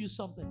to show you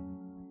something.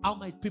 How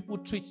my people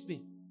treat me.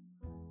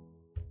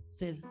 He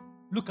said,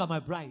 look at my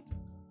bride.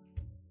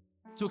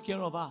 Took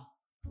care of her.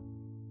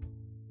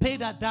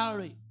 Paid her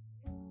dowry.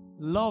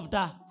 Loved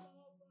her.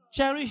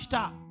 Cherished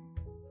her.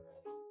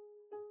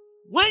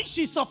 When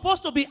she's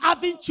supposed to be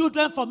having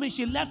children for me,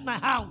 she left my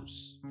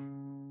house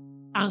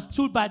and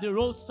stood by the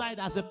roadside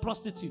as a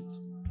prostitute,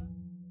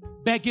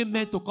 begging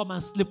men to come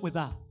and sleep with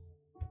her.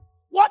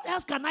 What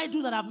else can I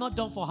do that I've not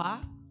done for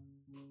her?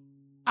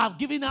 I've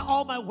given her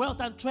all my wealth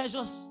and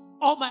treasures,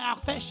 all my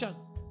affection.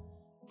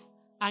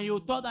 And you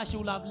thought that she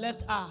would have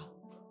left her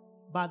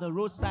by the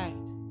roadside.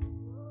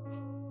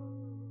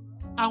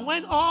 And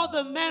when all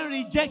the men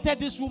rejected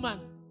this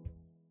woman,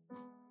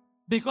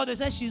 because they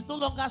said she's no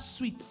longer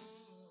sweet,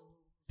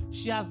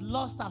 she has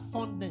lost her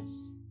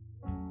fondness.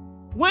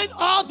 When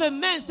all the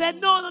men said,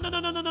 no,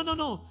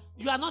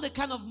 you are not the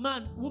kind of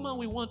woman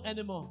we want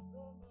anymore.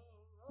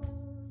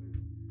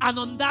 And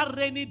on that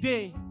rainy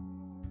day,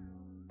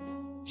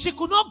 she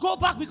could not go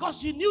back because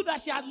she knew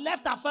that she had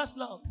left her first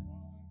love.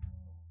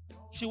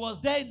 She was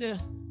there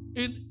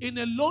in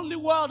a lonely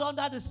world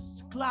under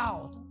this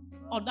cloud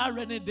on that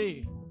rainy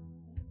day.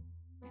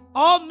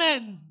 All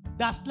men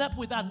that slept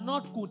with her,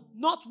 not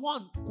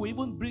one could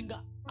even bring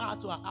her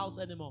to her house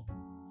anymore.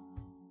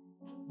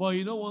 But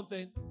you know one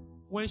thing?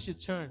 When she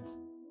turned,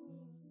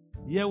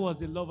 here was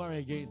the lover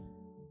again.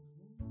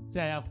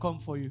 Say, I have come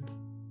for you.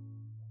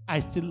 I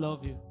still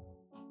love you.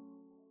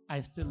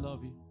 I still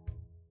love you.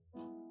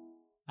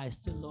 I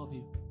still love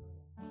you.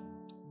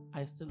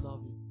 I still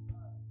love you.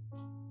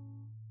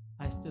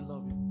 I still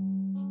love you.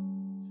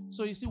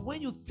 So you see,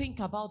 when you think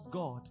about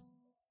God,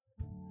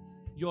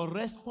 your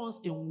response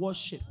in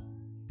worship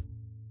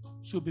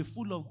should be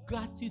full of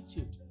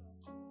gratitude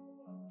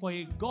for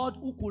a God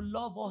who could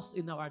love us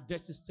in our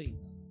dirty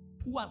states,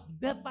 who has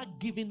never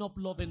given up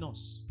loving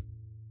us.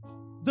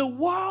 The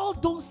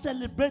world don't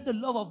celebrate the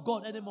love of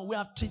God anymore. We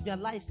have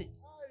trivialized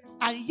it.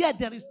 And yet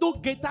there is no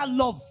greater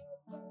love.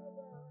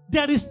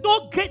 There is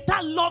no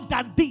greater love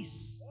than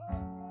this.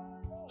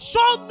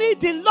 Show me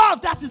the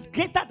love that is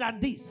greater than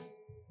this.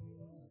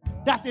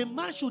 That a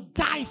man should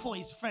die for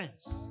his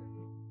friends,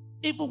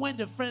 even when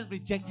the friend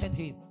rejected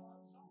him.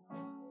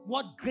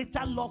 What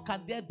greater love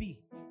can there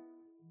be?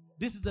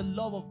 This is the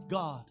love of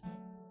God.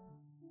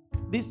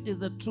 This is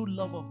the true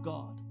love of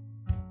God.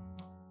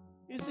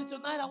 You see,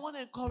 tonight I want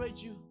to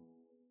encourage you.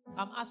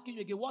 I'm asking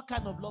you again, what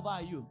kind of lover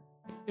are you?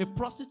 A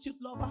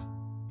prostitute lover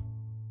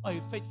or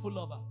a faithful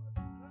lover?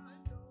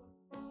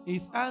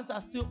 His hands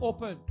are still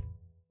open,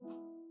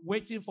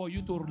 waiting for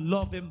you to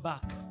love him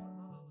back.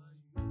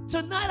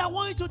 Tonight I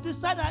want you to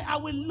decide, I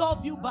will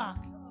love you back.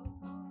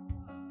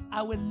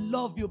 I will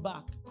love you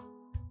back.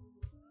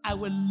 I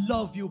will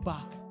love you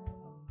back.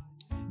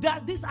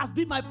 That this has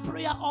been my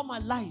prayer all my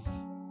life.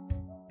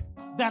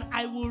 That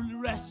I will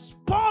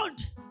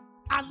respond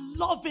and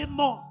love him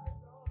more.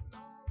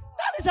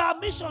 That is our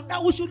mission,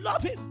 that we should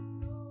love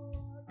him.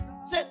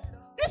 Said,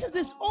 this is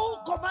his own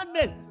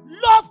commandment.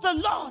 Love the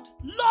Lord.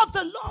 Love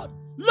the Lord.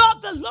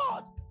 Love the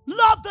Lord.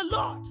 Love the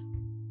Lord.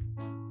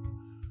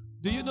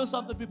 Do you know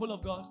something, people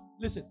of God?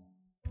 Listen.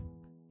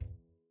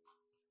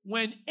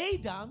 When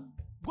Adam,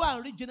 go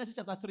and read Genesis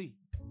chapter 3,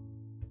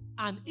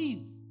 and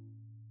Eve,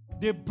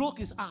 they broke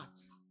his heart.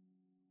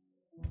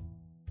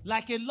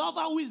 Like a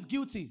lover who is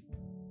guilty.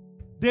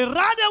 They ran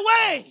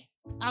away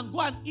and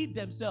go and eat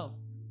themselves.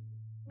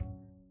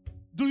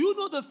 Do you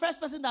know the first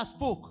person that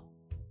spoke?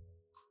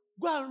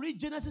 Go and read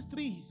Genesis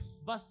 3,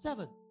 verse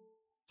 7.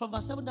 From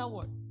verse 7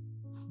 downward.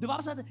 The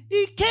Bible said,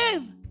 he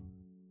came,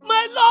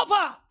 my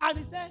lover. And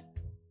he said,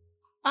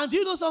 and do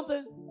you know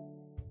something?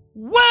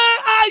 Where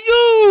are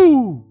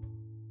you?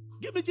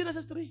 Give me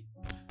Genesis 3.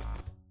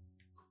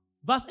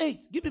 Verse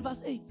 8. Give me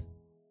verse 8.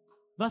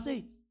 Verse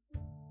 8.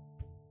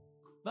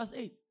 Verse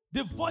 8.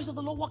 The voice of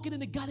the Lord walking in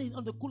the garden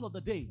on the cool of the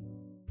day.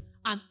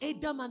 And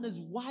Adam and his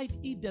wife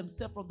eat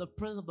themselves from the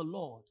presence of the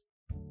Lord.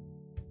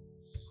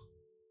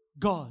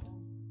 God.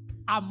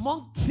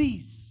 Among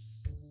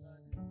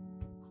trees.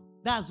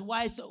 That's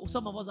why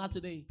some of us are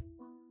today.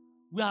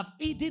 We have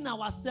eaten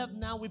ourselves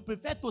now. We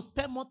prefer to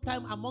spend more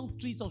time among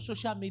trees of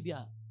social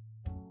media.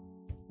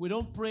 We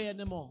don't pray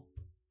anymore.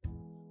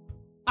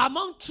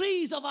 Among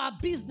trees of our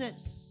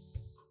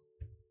business.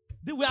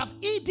 We have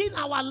eaten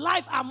our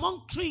life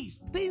among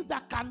trees. Things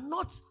that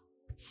cannot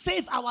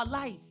save our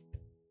life.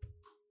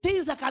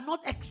 Things that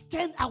cannot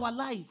extend our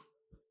life.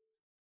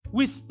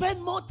 We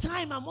spend more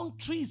time among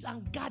trees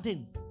and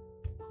garden.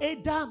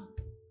 Adam,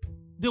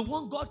 the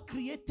one God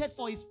created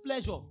for his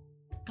pleasure.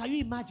 Can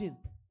you imagine?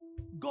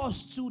 God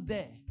stood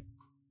there.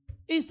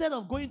 Instead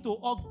of going to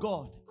hug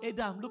God,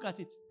 Adam, look at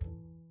it.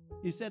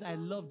 He said, I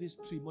love this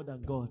tree more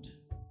than God.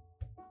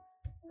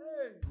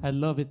 I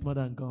love it more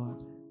than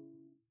God.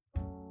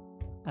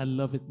 I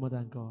love it more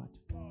than God.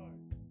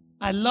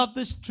 I love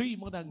this tree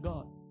more than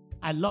God.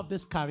 I love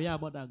this career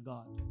more than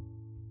God.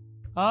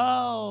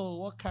 Oh,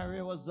 what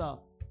career was that?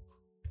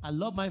 I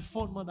love my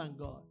phone more than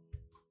God.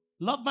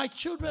 Love my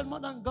children more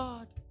than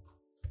God.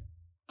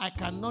 I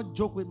cannot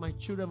joke with my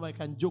children, but I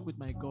can joke with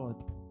my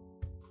God.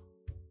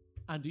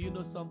 And do you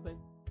know something?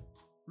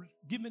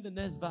 Give me the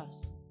next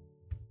verse.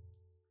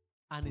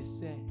 And he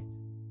said,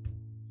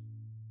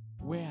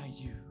 where are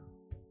you?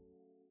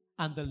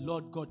 And the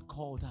Lord God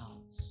called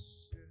out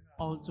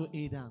unto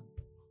Adam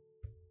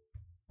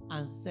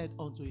and said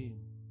unto him,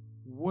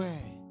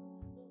 where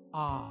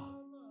are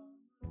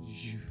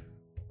you?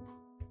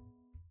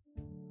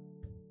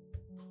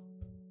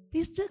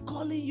 He's still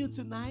calling you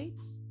tonight.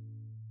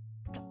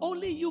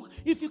 Only you,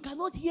 if you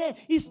cannot hear,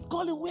 he's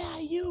calling, where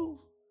are you?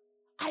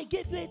 I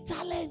gave you a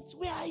talent,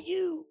 where are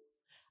you?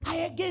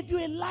 I gave you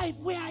a life,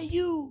 where are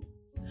you?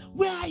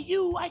 Where are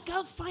you? I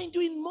can't find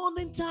you in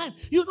morning time.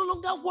 You no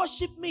longer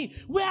worship me.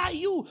 Where are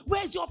you?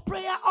 Where's your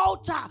prayer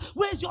altar?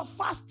 Where's your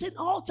fasting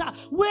altar?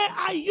 Where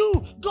are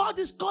you? God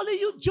is calling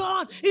you,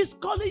 John. He's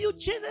calling you,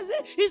 Chinese.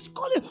 He's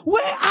calling.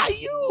 Where are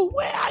you?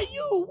 Where are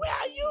you? Where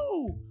are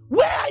you?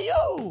 Where are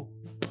you?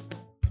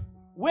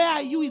 Where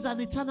are you is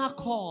an eternal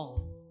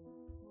call.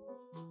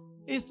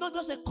 It's not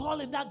just a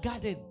call in that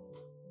garden.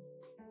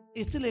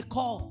 It's still a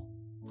call.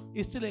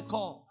 It's still a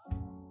call.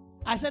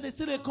 I said it's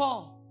still a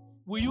call.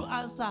 Will you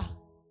answer?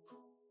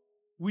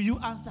 Will you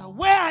answer?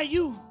 Where are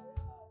you?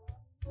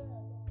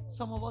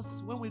 Some of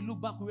us, when we look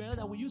back, we realize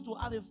that we used to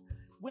have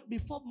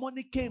before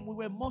money came, we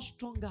were more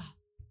stronger.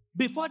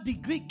 Before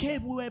degree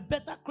came, we were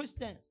better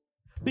Christians.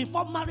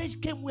 Before marriage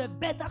came, we were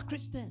better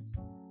Christians.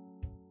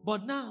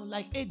 But now,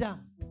 like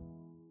Adam,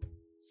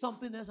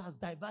 something else has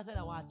diverted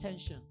our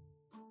attention.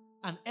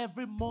 And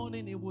every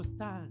morning it will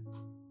stand.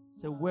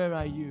 Say, where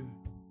are you?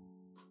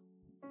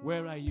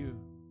 Where are you?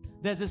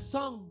 There's a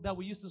song that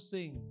we used to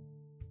sing.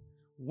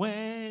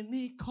 When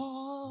he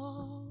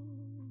calls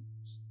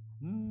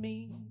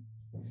me,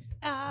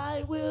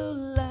 I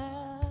will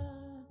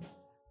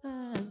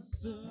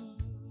answer.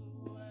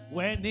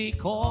 When he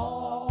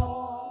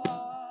calls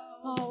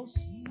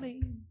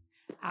me,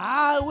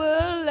 I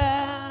will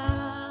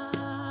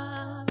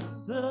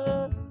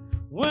answer.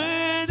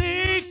 When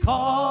he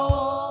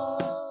calls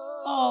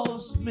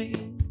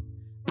me,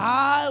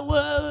 I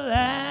will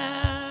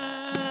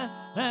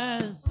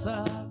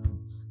answer.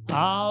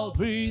 I'll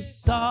be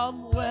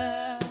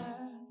somewhere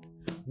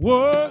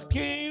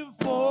working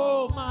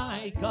for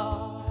my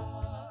God.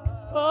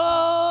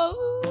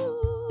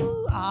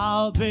 Oh,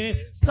 I'll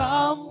be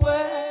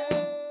somewhere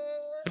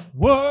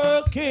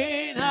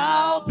working.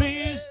 I'll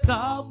be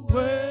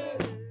somewhere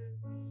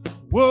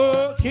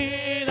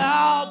working.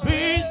 I'll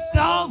be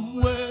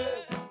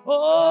somewhere.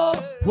 Oh,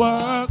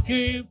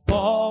 working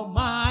for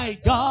my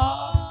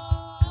God.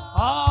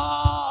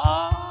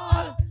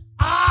 Oh,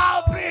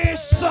 I'll be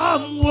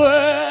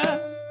somewhere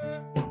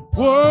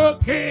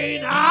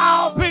working.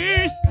 I'll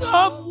be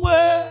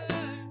somewhere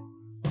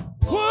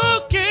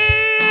working.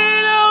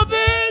 I'll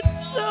be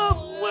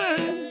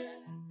somewhere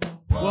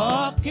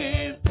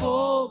working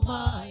for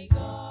my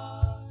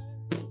God.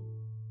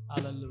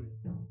 Hallelujah.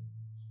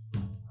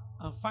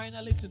 And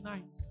finally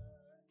tonight,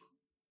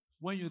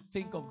 when you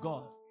think of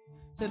God,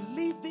 say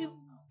living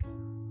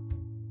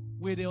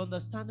with the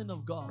understanding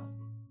of God.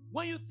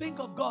 When you think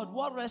of God,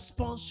 what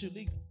response should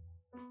He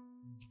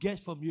get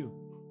from you?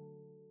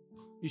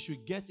 You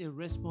should get a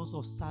response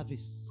of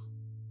service.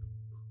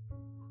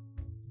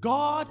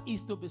 God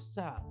is to be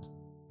served.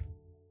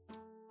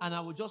 And I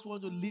would just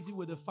want to leave you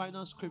with the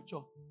final scripture.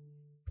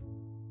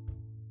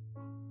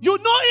 You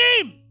know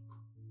Him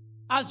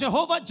as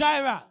Jehovah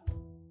Jireh.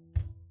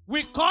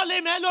 We call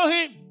Him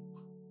Elohim.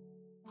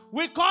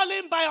 We call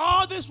Him by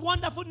all this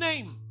wonderful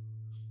name.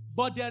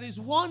 But there is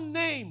one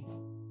name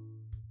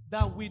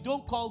that we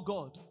don't call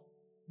God,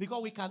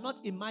 because we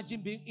cannot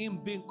imagine Him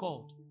being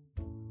called.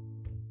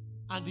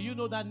 And do you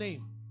know that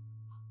name?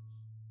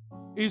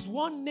 It's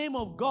one name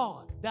of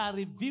God that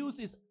reveals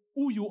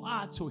who you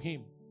are to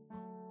Him.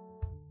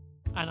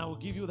 And I will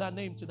give you that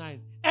name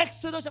tonight.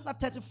 Exodus chapter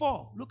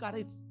 34. Look at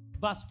it.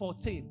 Verse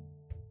 14.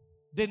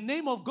 The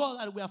name of God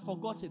that we have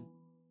forgotten,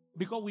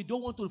 because we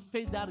don't want to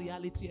face that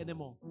reality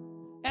anymore.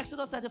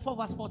 Exodus 34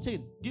 verse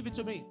 14. Give it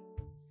to me.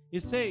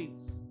 It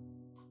says,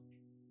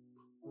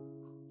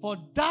 for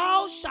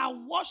thou shalt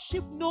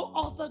worship no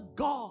other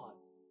God,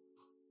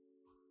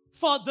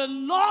 for the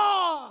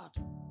Lord,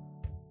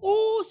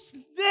 whose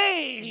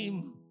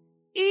name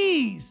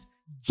is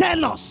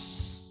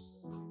jealous.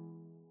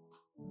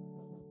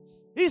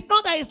 It's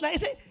not that it's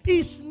like,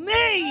 His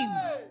name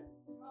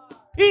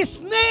is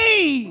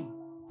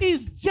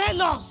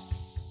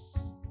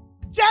jealous.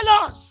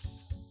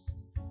 Jealous.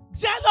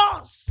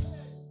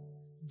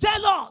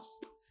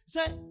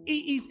 Say,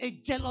 He is a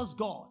jealous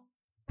God.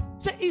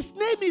 Say, His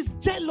name is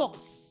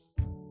jealous.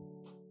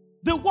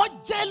 The word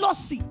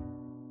jealousy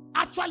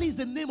actually is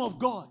the name of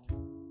God.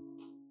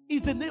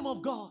 Is the name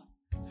of God.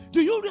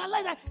 Do you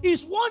realize that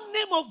it's one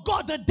name of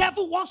God the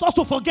devil wants us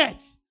to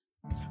forget?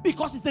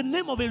 Because it's the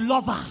name of a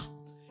lover.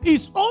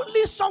 It's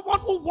only someone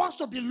who wants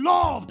to be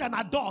loved and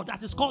adored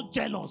that is called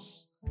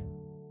jealous.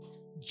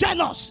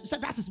 Jealous. He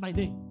said, that is my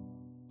name.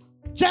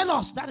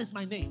 Jealous, that is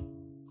my name.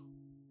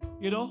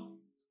 You know,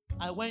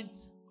 I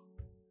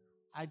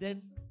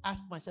then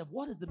asked myself,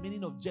 what is the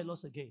meaning of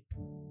jealous again?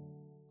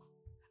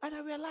 And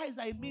I realized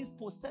that it means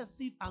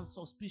possessive and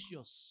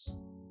suspicious.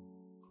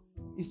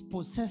 It's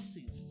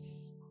possessive.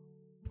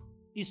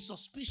 It's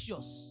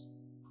suspicious.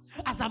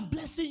 As I'm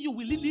blessing you,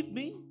 will He leave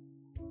me?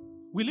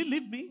 Will He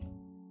leave me?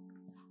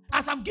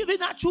 As I'm giving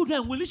her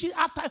children, will she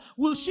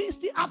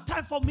still have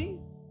time for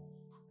me?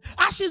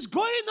 As she's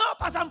growing up,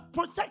 as I'm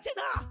protecting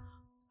her,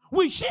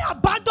 will she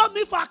abandon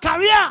me for a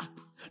career?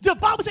 The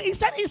Bible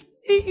says,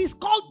 he is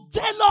called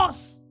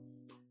jealous.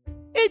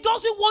 He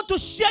doesn't want to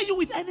share you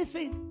with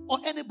anything or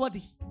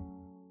anybody.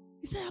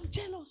 He said, I'm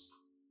jealous.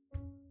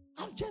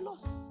 I'm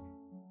jealous.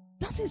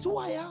 That is who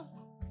I am.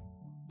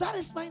 That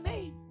is my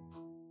name.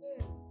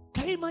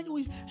 Can you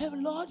imagine? Hey,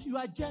 Lord, you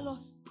are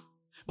jealous.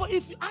 But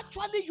if you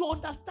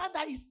understand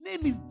that His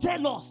name is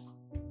jealous,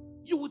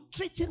 you will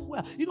treat Him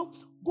well. You know,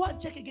 go and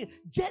check again.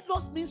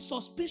 Jealous means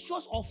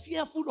suspicious or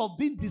fearful of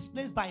being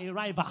displaced by a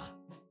rival.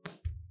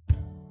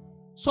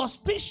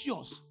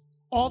 Suspicious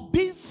or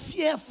being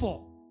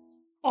fearful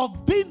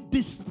of being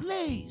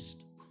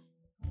displaced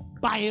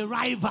by a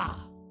rival.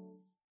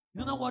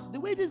 You know what? The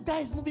way this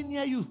guy is moving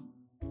near you,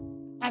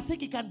 I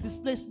think he can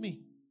displace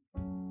me.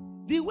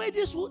 The way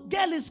this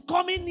girl is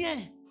coming near,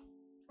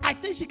 I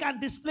think she can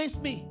displace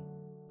me.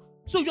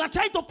 So you are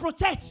trying to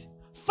protect,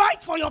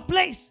 fight for your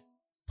place,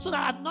 so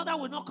that another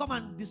will not come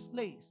and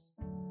displace.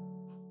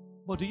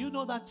 But do you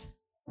know that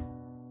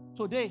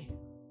today,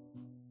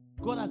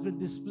 God has been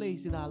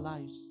displaced in our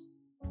lives?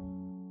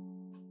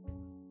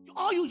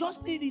 All you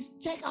just need is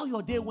check how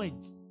your day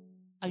went,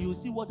 and you'll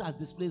see what has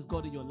displaced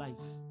God in your life.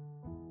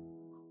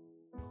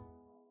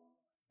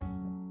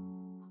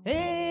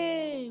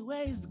 Hey,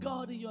 where is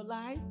God in your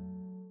life?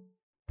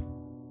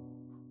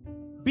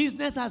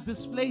 Business has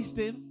displaced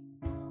Him.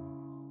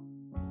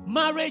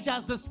 Marriage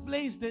has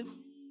displaced Him.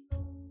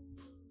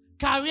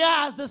 Career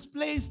has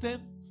displaced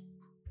Him.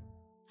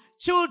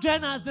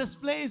 Children has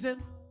displaced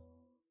Him.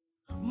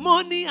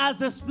 Money has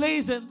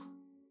displaced Him.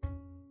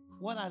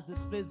 What has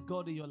displaced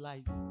God in your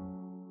life?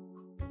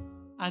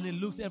 And He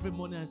looks every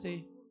morning and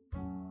say,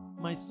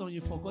 my son,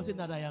 you've forgotten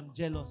that I am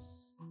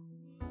jealous.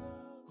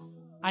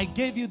 I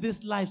gave you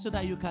this life so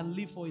that you can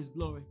live for His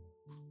glory.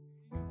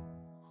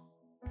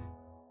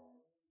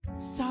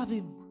 Serve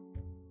him.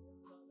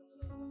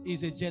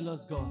 He's a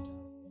jealous God.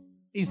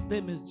 His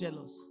name is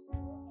jealous.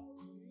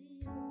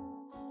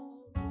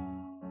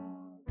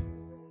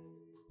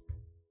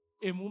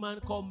 A woman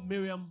called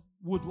Miriam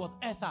Woodworth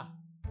Ether.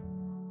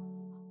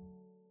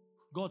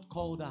 God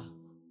called her.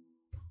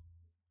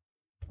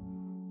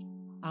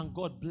 And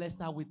God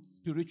blessed her with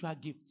spiritual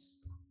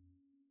gifts.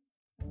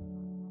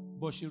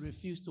 But she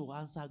refused to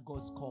answer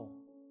God's call.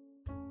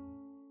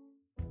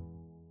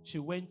 She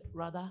went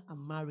rather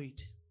and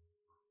married.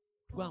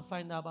 Go and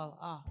find out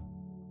about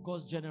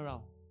God's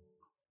general,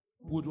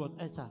 Woodworth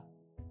Ether.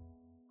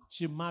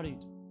 She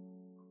married.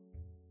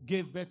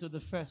 Gave birth to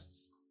the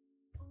first.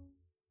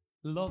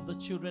 Loved the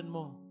children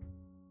more.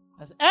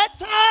 I said,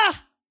 Ether!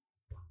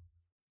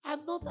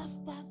 I'm not that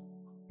far.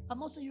 I'm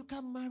not saying you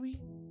can't marry.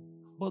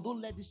 But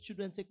don't let these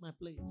children take my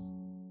place.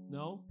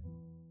 No.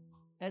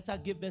 Ether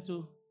gave birth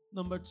to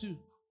number 2.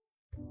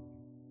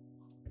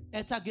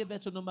 Ether gave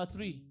birth to number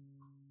 3.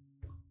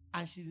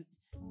 And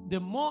the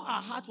more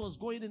her heart was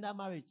going in that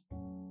marriage,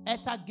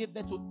 Ether gave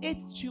birth to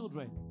 8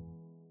 children.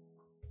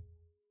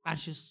 And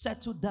she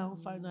settled down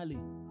finally.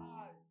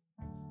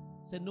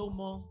 Said, no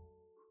more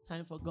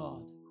time for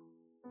God.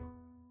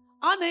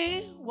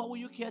 Honey, what will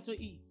you care to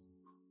eat?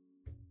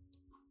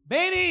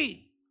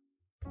 Baby.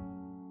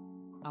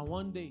 And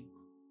one day,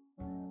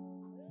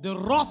 the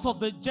wrath of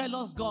the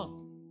jealous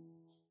God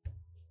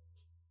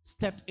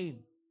stepped in.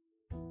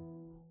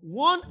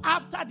 One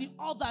after the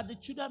other, the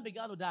children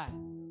began to die.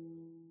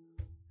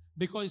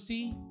 Because you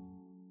see,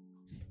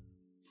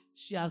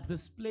 she has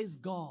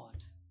displaced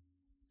God.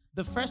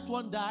 The first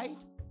one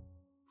died.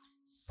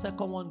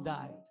 Second one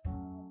died.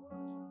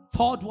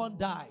 Third one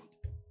died.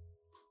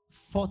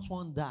 Fourth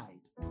one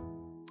died.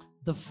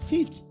 The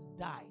fifth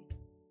died.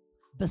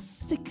 The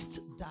sixth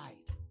died.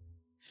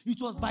 It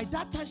was by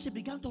that time she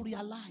began to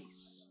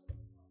realize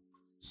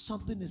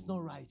something is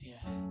not right here.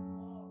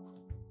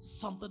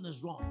 Something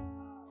is wrong.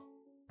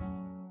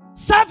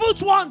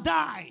 Seventh one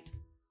died.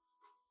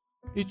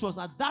 It was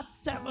at that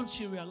 7th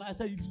she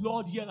realized,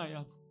 Lord, here I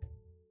am.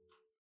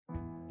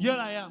 Here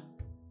I am.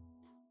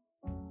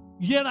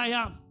 Here I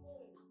am.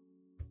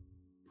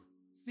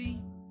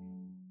 See,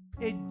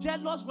 a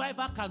jealous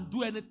rival can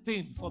do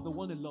anything for the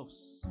one he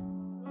loves.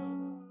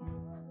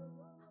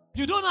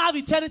 You don't have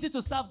eternity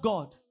to serve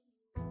God.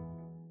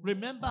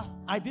 Remember,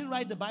 I didn't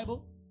write the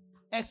Bible.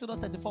 Exodus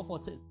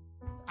 34:14.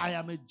 I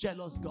am a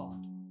jealous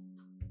God.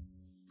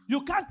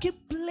 You can't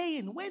keep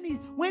playing. When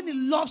he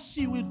loves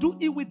you,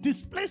 he will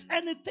displace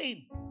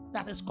anything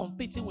that is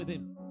competing with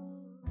him.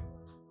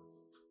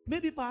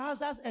 Maybe perhaps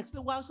that's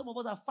explain why some of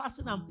us are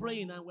fasting and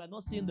praying and we're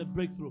not seeing the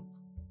breakthrough.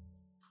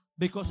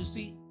 Because you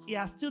see, he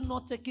has still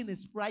not taken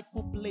his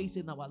rightful place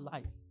in our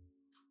life.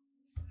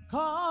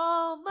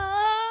 Come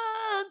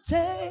and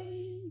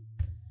take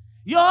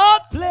your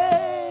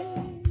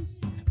place,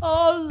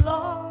 oh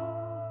Lord.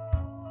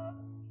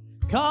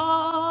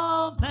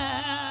 Come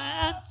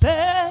and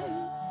take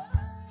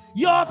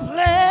your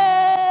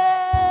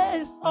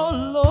place, oh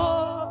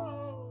Lord.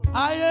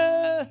 I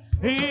am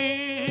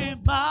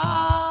in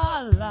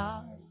my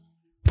life.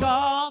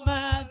 Come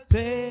and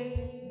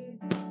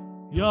take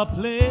your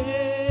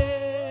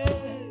place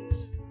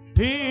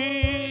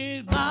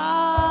in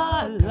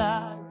my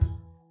life.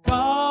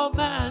 Come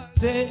and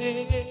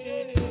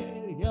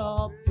take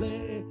your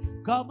place.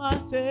 Come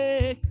and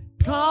take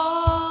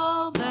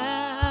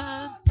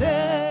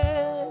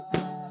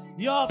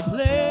your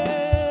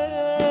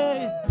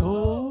place,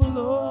 oh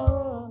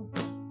Lord.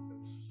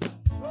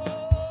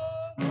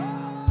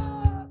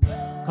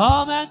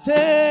 Come and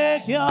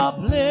take your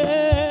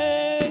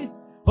place,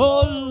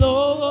 oh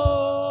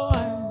Lord,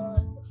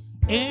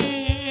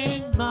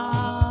 in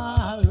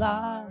my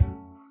life.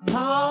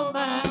 Come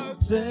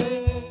and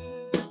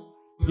take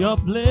your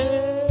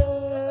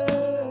place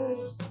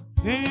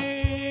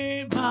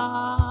in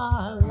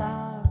my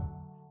life.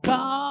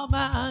 Come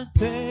and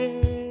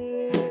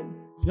take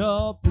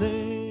your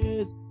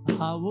place.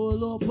 I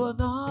will open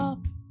up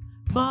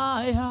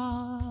my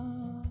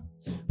heart,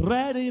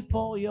 ready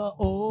for your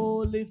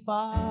holy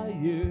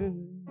fire.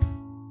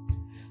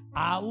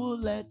 I will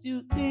let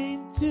you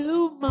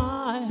into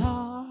my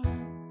heart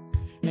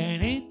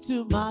and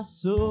into my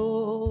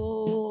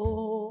soul.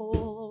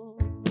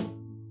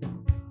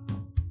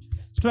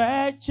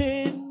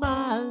 Stretching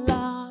my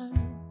life,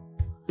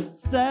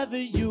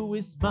 serving you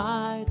is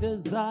my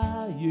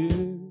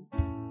desire.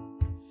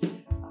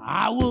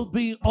 I will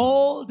be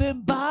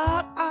holding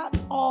back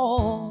at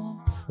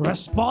all,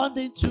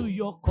 responding to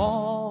your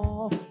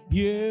call.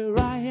 Here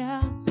I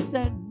am,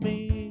 send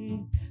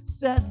me,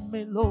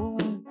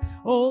 Lord.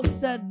 Oh,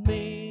 send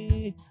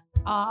me.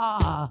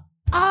 I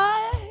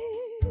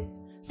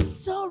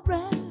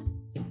surrender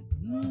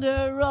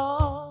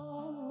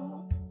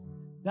all.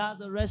 That's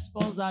the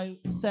response I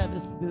said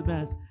this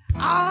demands.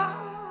 I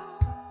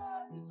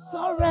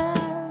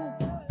surrender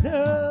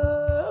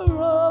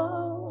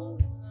all.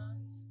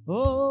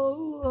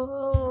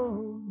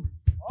 Oh,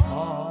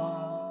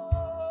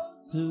 all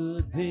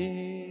to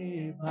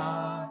thee,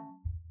 my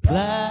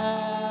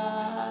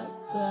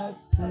blessed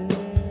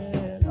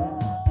Savior.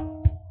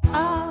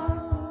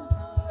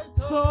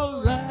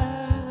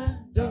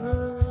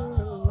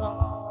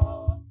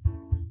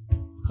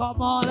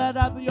 Come on, let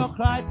that be your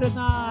cry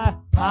tonight.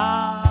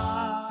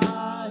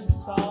 I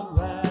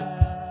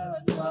surrender.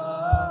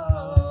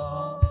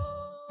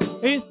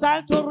 It's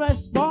time to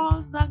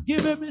respond and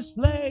give him his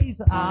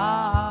place.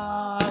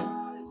 I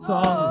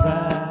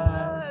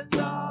surrender.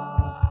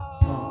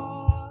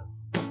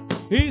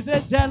 He's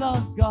a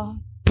jealous God.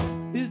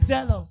 He's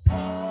jealous.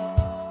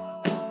 To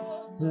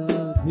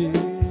thee.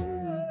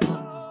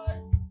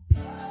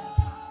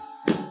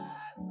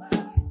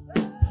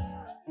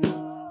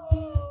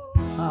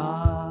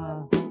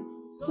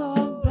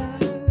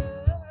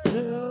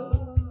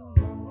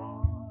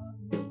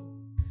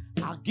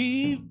 I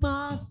give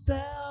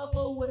myself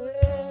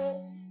away.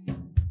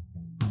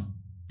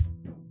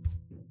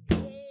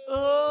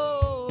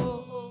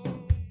 Oh,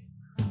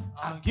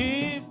 I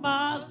give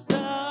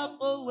myself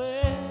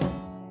away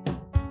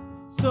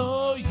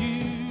so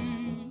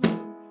you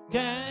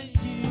can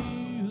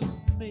use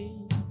me.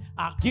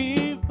 I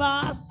give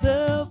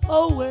myself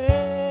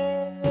away.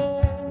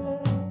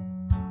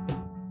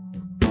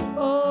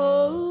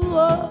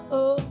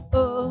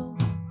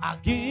 I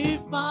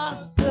give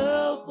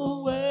myself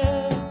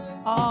away.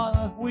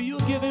 Will you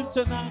give him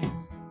tonight?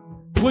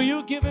 Will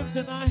you give him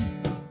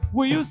tonight?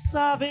 Will you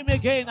serve him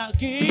again? I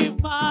give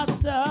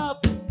myself.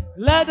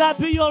 Let that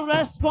be your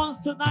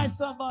response tonight,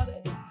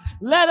 somebody.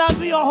 Let that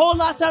be your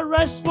wholehearted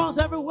response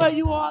everywhere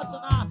you are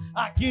tonight.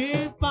 I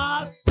give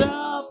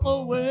myself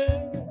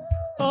away.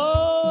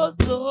 Oh,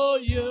 so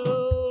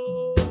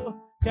you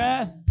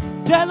can.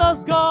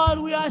 Jealous God,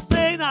 we are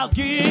saying, I'll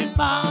give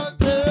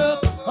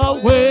myself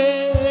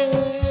away.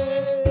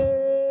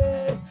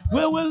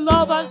 We will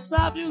love and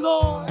serve you,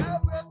 Lord.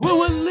 We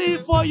will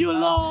live for you,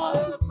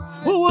 Lord.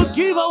 We will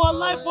give our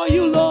life for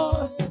you,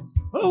 Lord.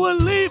 We will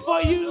live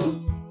for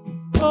you.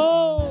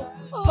 Oh,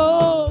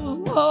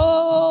 oh,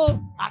 oh.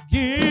 I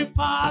give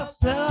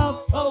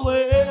myself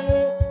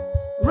away.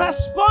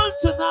 Respond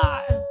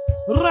tonight.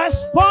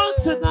 Respond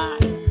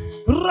tonight.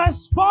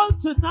 Respond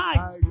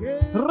tonight.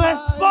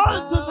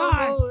 Respond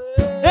tonight.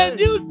 A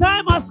new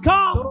time has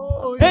come.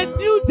 A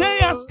new day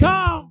has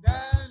come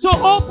to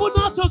open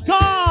up to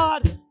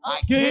God. I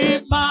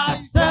give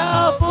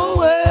myself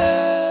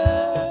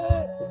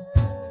away.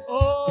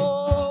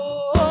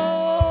 Oh,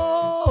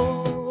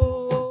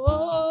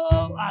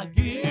 I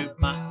give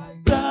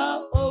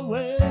myself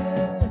away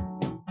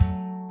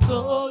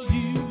so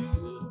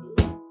you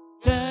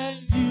can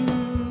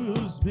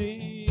use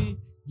me.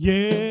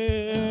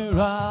 Here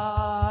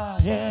I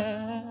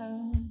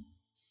am.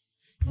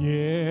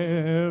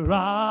 Here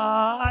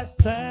I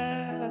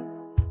stand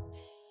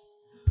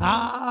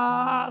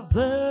as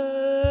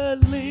a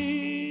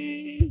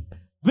living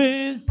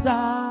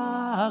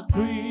sacrifice.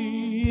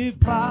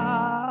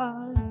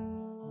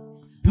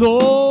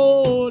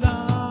 Lord,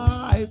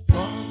 I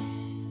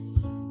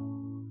promise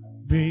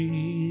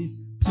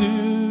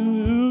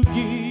to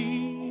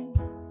give.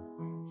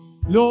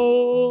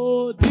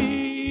 Lord,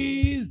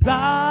 desire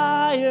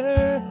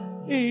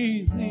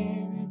is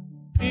in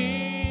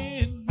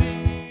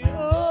me.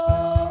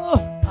 Oh,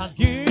 I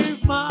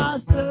give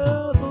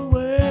myself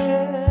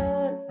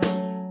away.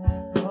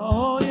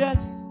 Oh,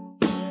 yes.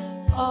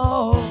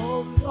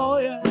 Oh,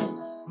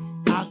 yes.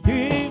 I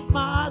give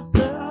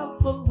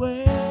myself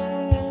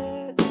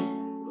away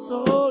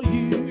so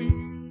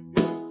you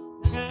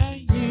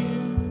can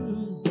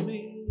use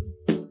me.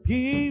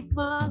 Give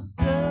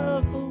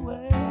myself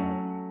away.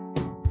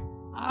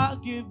 I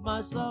give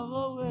myself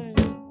away.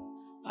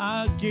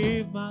 I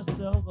give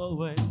myself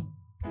away.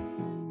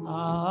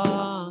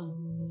 I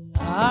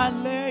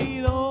lay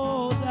it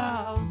all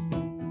down.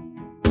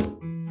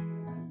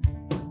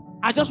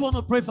 I just want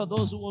to pray for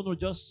those who want to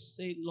just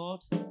say,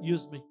 Lord,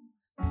 use me.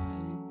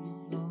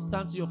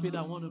 Stand to your feet.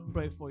 I want to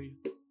pray for you.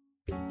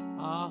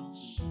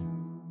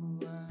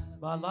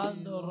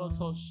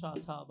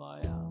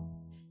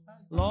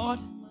 Lord,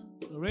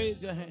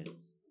 raise your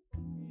hands.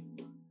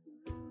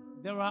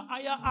 There are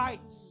higher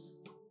heights.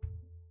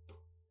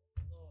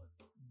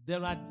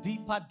 There are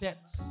deeper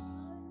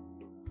depths.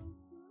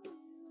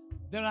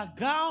 There are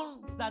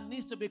grounds that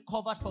needs to be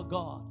covered for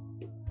God.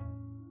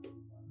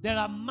 There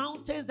are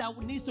mountains that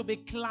needs to be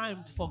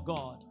climbed for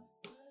God.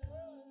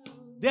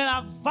 There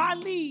are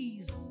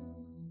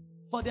valleys,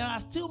 for there are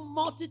still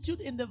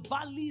multitude in the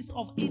valleys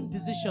of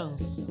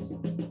indecisions.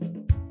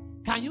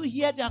 Can you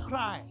hear their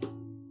cry?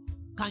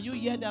 Can you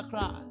hear their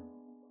cry?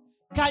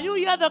 Can you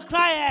hear the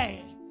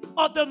cry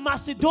of the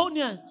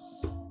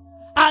Macedonians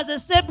as they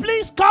say,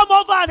 please come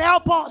over and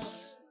help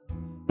us.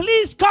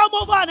 Please come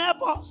over and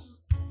help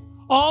us.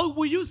 Or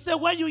will you say,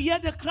 when you hear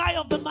the cry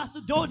of the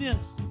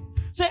Macedonians,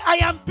 say, I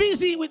am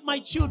busy with my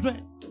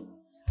children.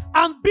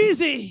 I'm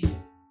busy.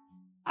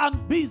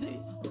 I'm busy.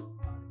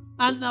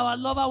 And our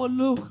lover will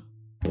look.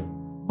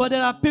 But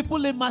there are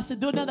people in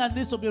Macedonia that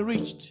needs to be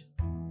reached.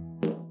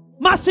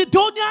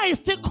 Macedonia is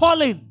still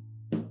calling.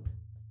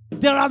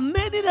 There are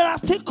many that are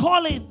still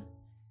calling.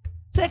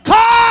 Say,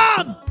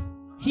 come!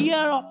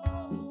 Hear up.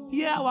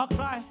 Hear our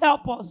cry.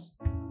 Help us.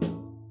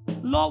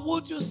 Lord,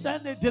 would you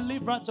send a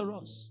deliverer to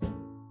us?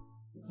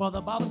 But the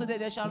Bible said that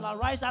they shall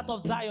arise out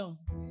of Zion,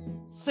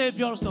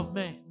 saviors of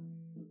men.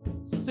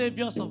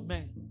 Saviors of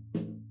men.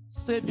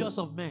 Saviors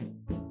of men.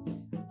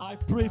 I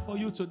pray for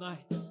you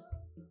tonight,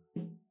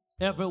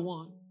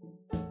 everyone,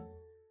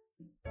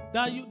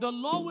 that the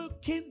Lord will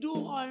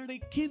kindle or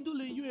rekindle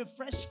in you a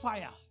fresh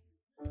fire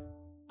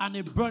and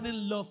a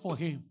burning love for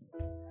Him.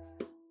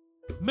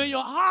 May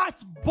your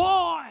heart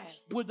boil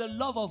with the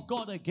love of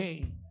God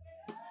again.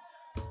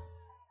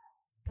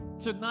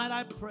 Tonight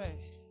I pray,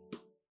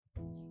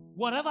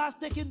 whatever has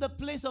taken the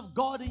place of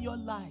God in your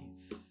life,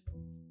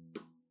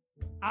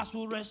 as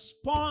we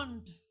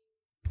respond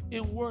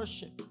in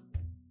worship,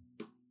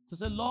 to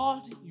say,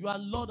 Lord, you are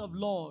Lord of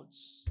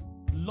Lords,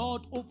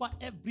 Lord over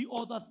every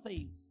other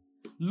things,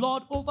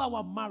 Lord over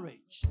our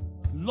marriage,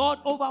 Lord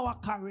over our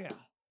career,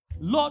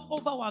 Lord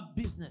over our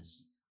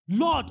business,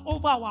 Lord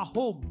over our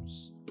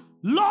homes,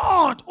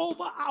 Lord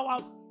over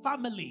our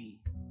family,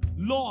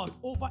 Lord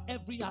over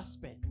every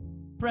aspect.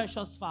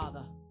 Precious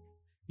Father,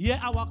 hear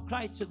our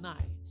cry tonight.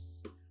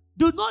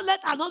 Do not let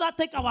another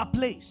take our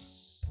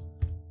place.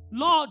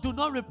 Lord, do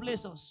not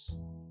replace us.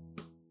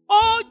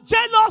 Oh,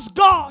 jealous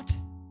God,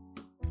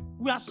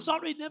 we are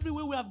sorry in every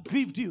way we have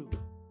grieved you.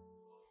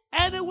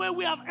 Any way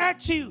we have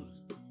hurt you.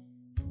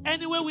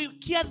 Any way we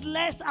cared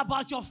less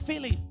about your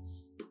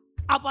feelings,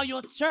 about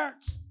your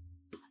church.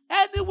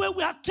 Any way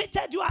we have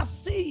treated you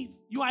as if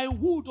you are a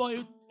wood or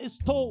a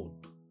stone.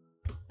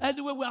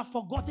 Anyway, we have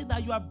forgotten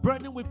that you are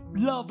burning with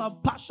love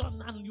and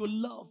passion and you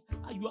love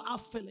and you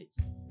have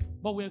feelings.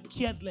 But we are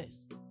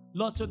careless.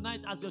 Lord,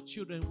 tonight as your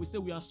children, we say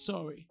we are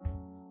sorry.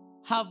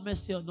 Have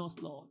mercy on us,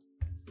 Lord.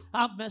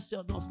 Have mercy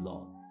on us,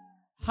 Lord.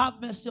 Have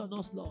mercy on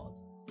us, Lord.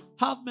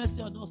 Have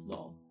mercy on us,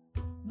 Lord.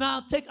 Now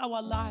take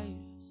our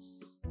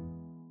lives.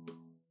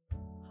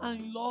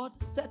 And Lord,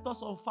 set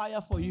us on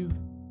fire for you.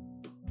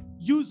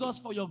 Use us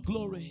for your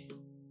glory.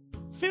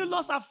 Fill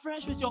us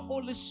afresh with your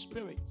Holy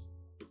Spirit,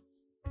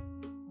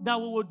 that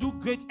we will do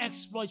great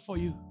exploit for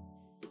you.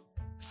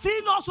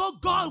 Fill us, oh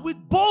God, with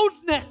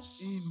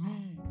boldness. Amen.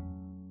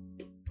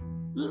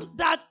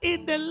 That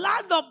in the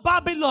land of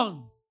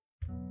Babylon,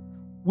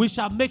 we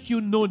shall make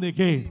you known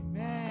again.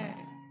 Amen.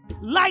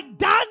 Like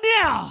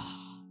Daniel,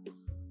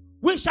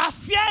 we shall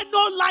fear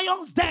no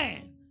lion's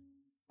den.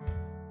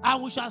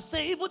 And we shall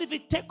say, even if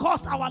it takes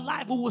us our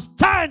life, we will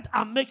stand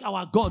and make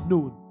our God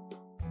known.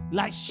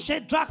 Like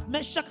Shadrach,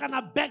 Meshach, and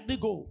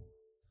Abednego.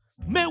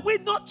 May we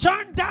not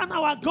turn down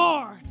our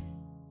guard,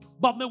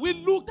 but may we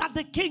look at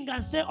the king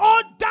and say,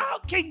 oh, thou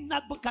King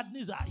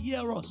Nebuchadnezzar,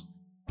 hear us.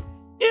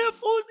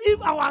 Even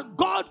if our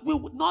God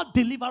will not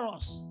deliver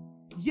us,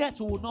 yet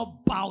we will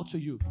not bow to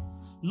you.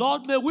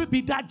 Lord, may we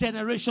be that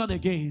generation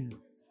again.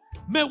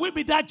 May we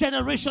be that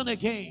generation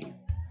again.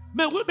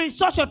 May we be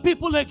such a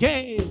people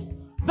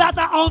again that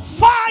are on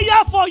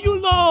fire for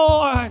you,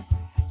 Lord.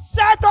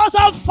 Set us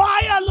on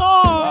fire,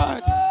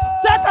 Lord.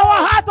 Set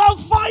our heart on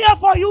fire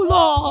for you,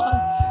 Lord.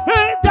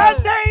 In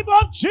the name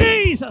of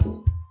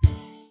Jesus.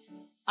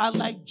 And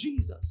like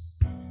Jesus,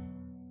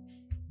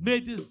 may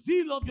the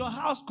zeal of your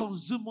house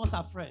consume us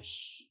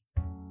afresh.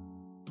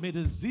 May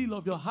the zeal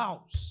of your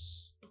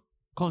house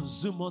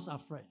consume us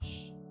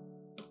afresh.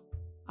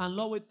 And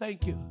Lord, we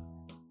thank you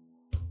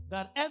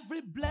that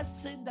every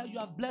blessing that you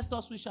have blessed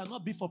us with shall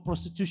not be for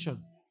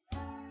prostitution,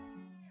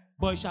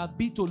 but it shall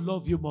be to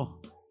love you more.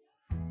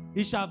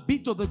 It shall be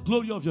to the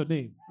glory of your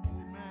name.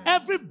 Amen.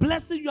 Every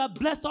blessing you have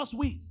blessed us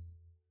with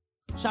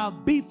shall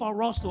be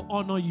for us to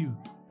honor you.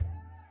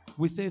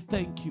 We say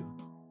thank you.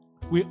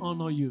 We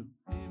honor you.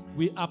 Amen.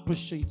 We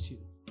appreciate you.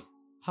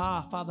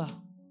 Father,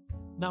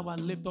 now I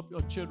lift up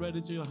your children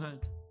into your hand.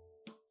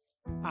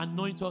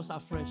 Anoint us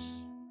afresh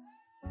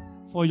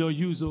for your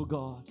use, O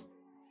God.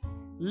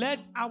 Let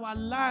our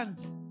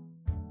land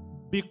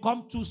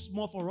become too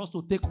small for us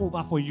to take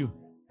over for you.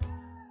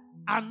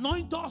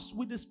 Anoint us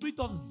with the spirit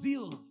of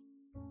zeal,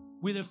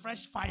 with a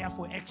fresh fire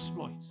for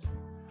exploits.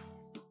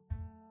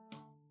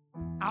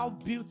 How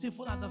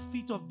beautiful are the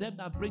feet of them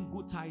that bring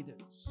good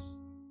tidings.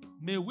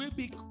 May we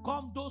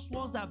become those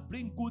ones that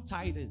bring good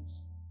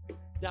tidings.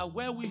 That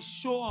where we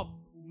show up,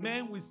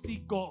 men will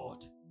see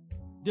God.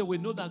 They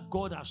will know that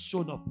God has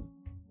shown up.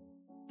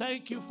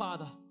 Thank you,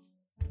 Father.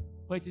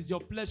 For it is your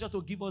pleasure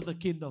to give us the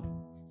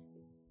kingdom.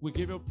 We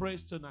give you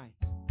praise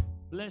tonight.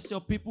 Bless your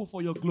people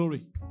for your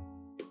glory.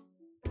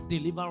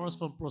 Deliver us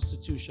from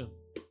prostitution.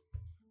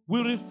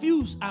 We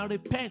refuse and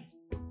repent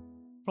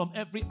from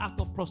every act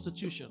of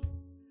prostitution.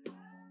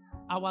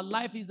 Our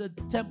life is the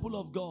temple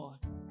of God.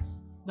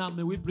 Now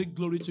may we bring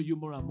glory to you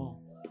more and more.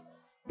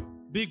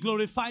 Be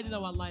glorified in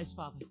our lives,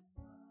 Father.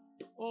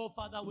 Oh,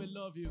 Father, we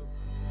love you.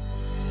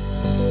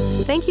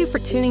 Thank you for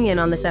tuning in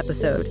on this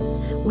episode.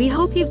 We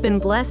hope you've been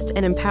blessed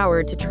and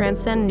empowered to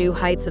transcend new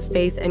heights of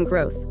faith and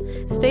growth.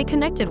 Stay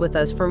connected with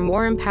us for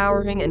more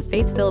empowering and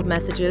faith-filled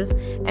messages.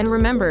 And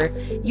remember,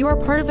 you are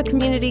part of a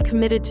community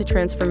committed to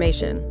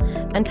transformation.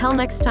 Until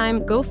next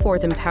time, go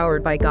forth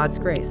empowered by God's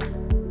grace.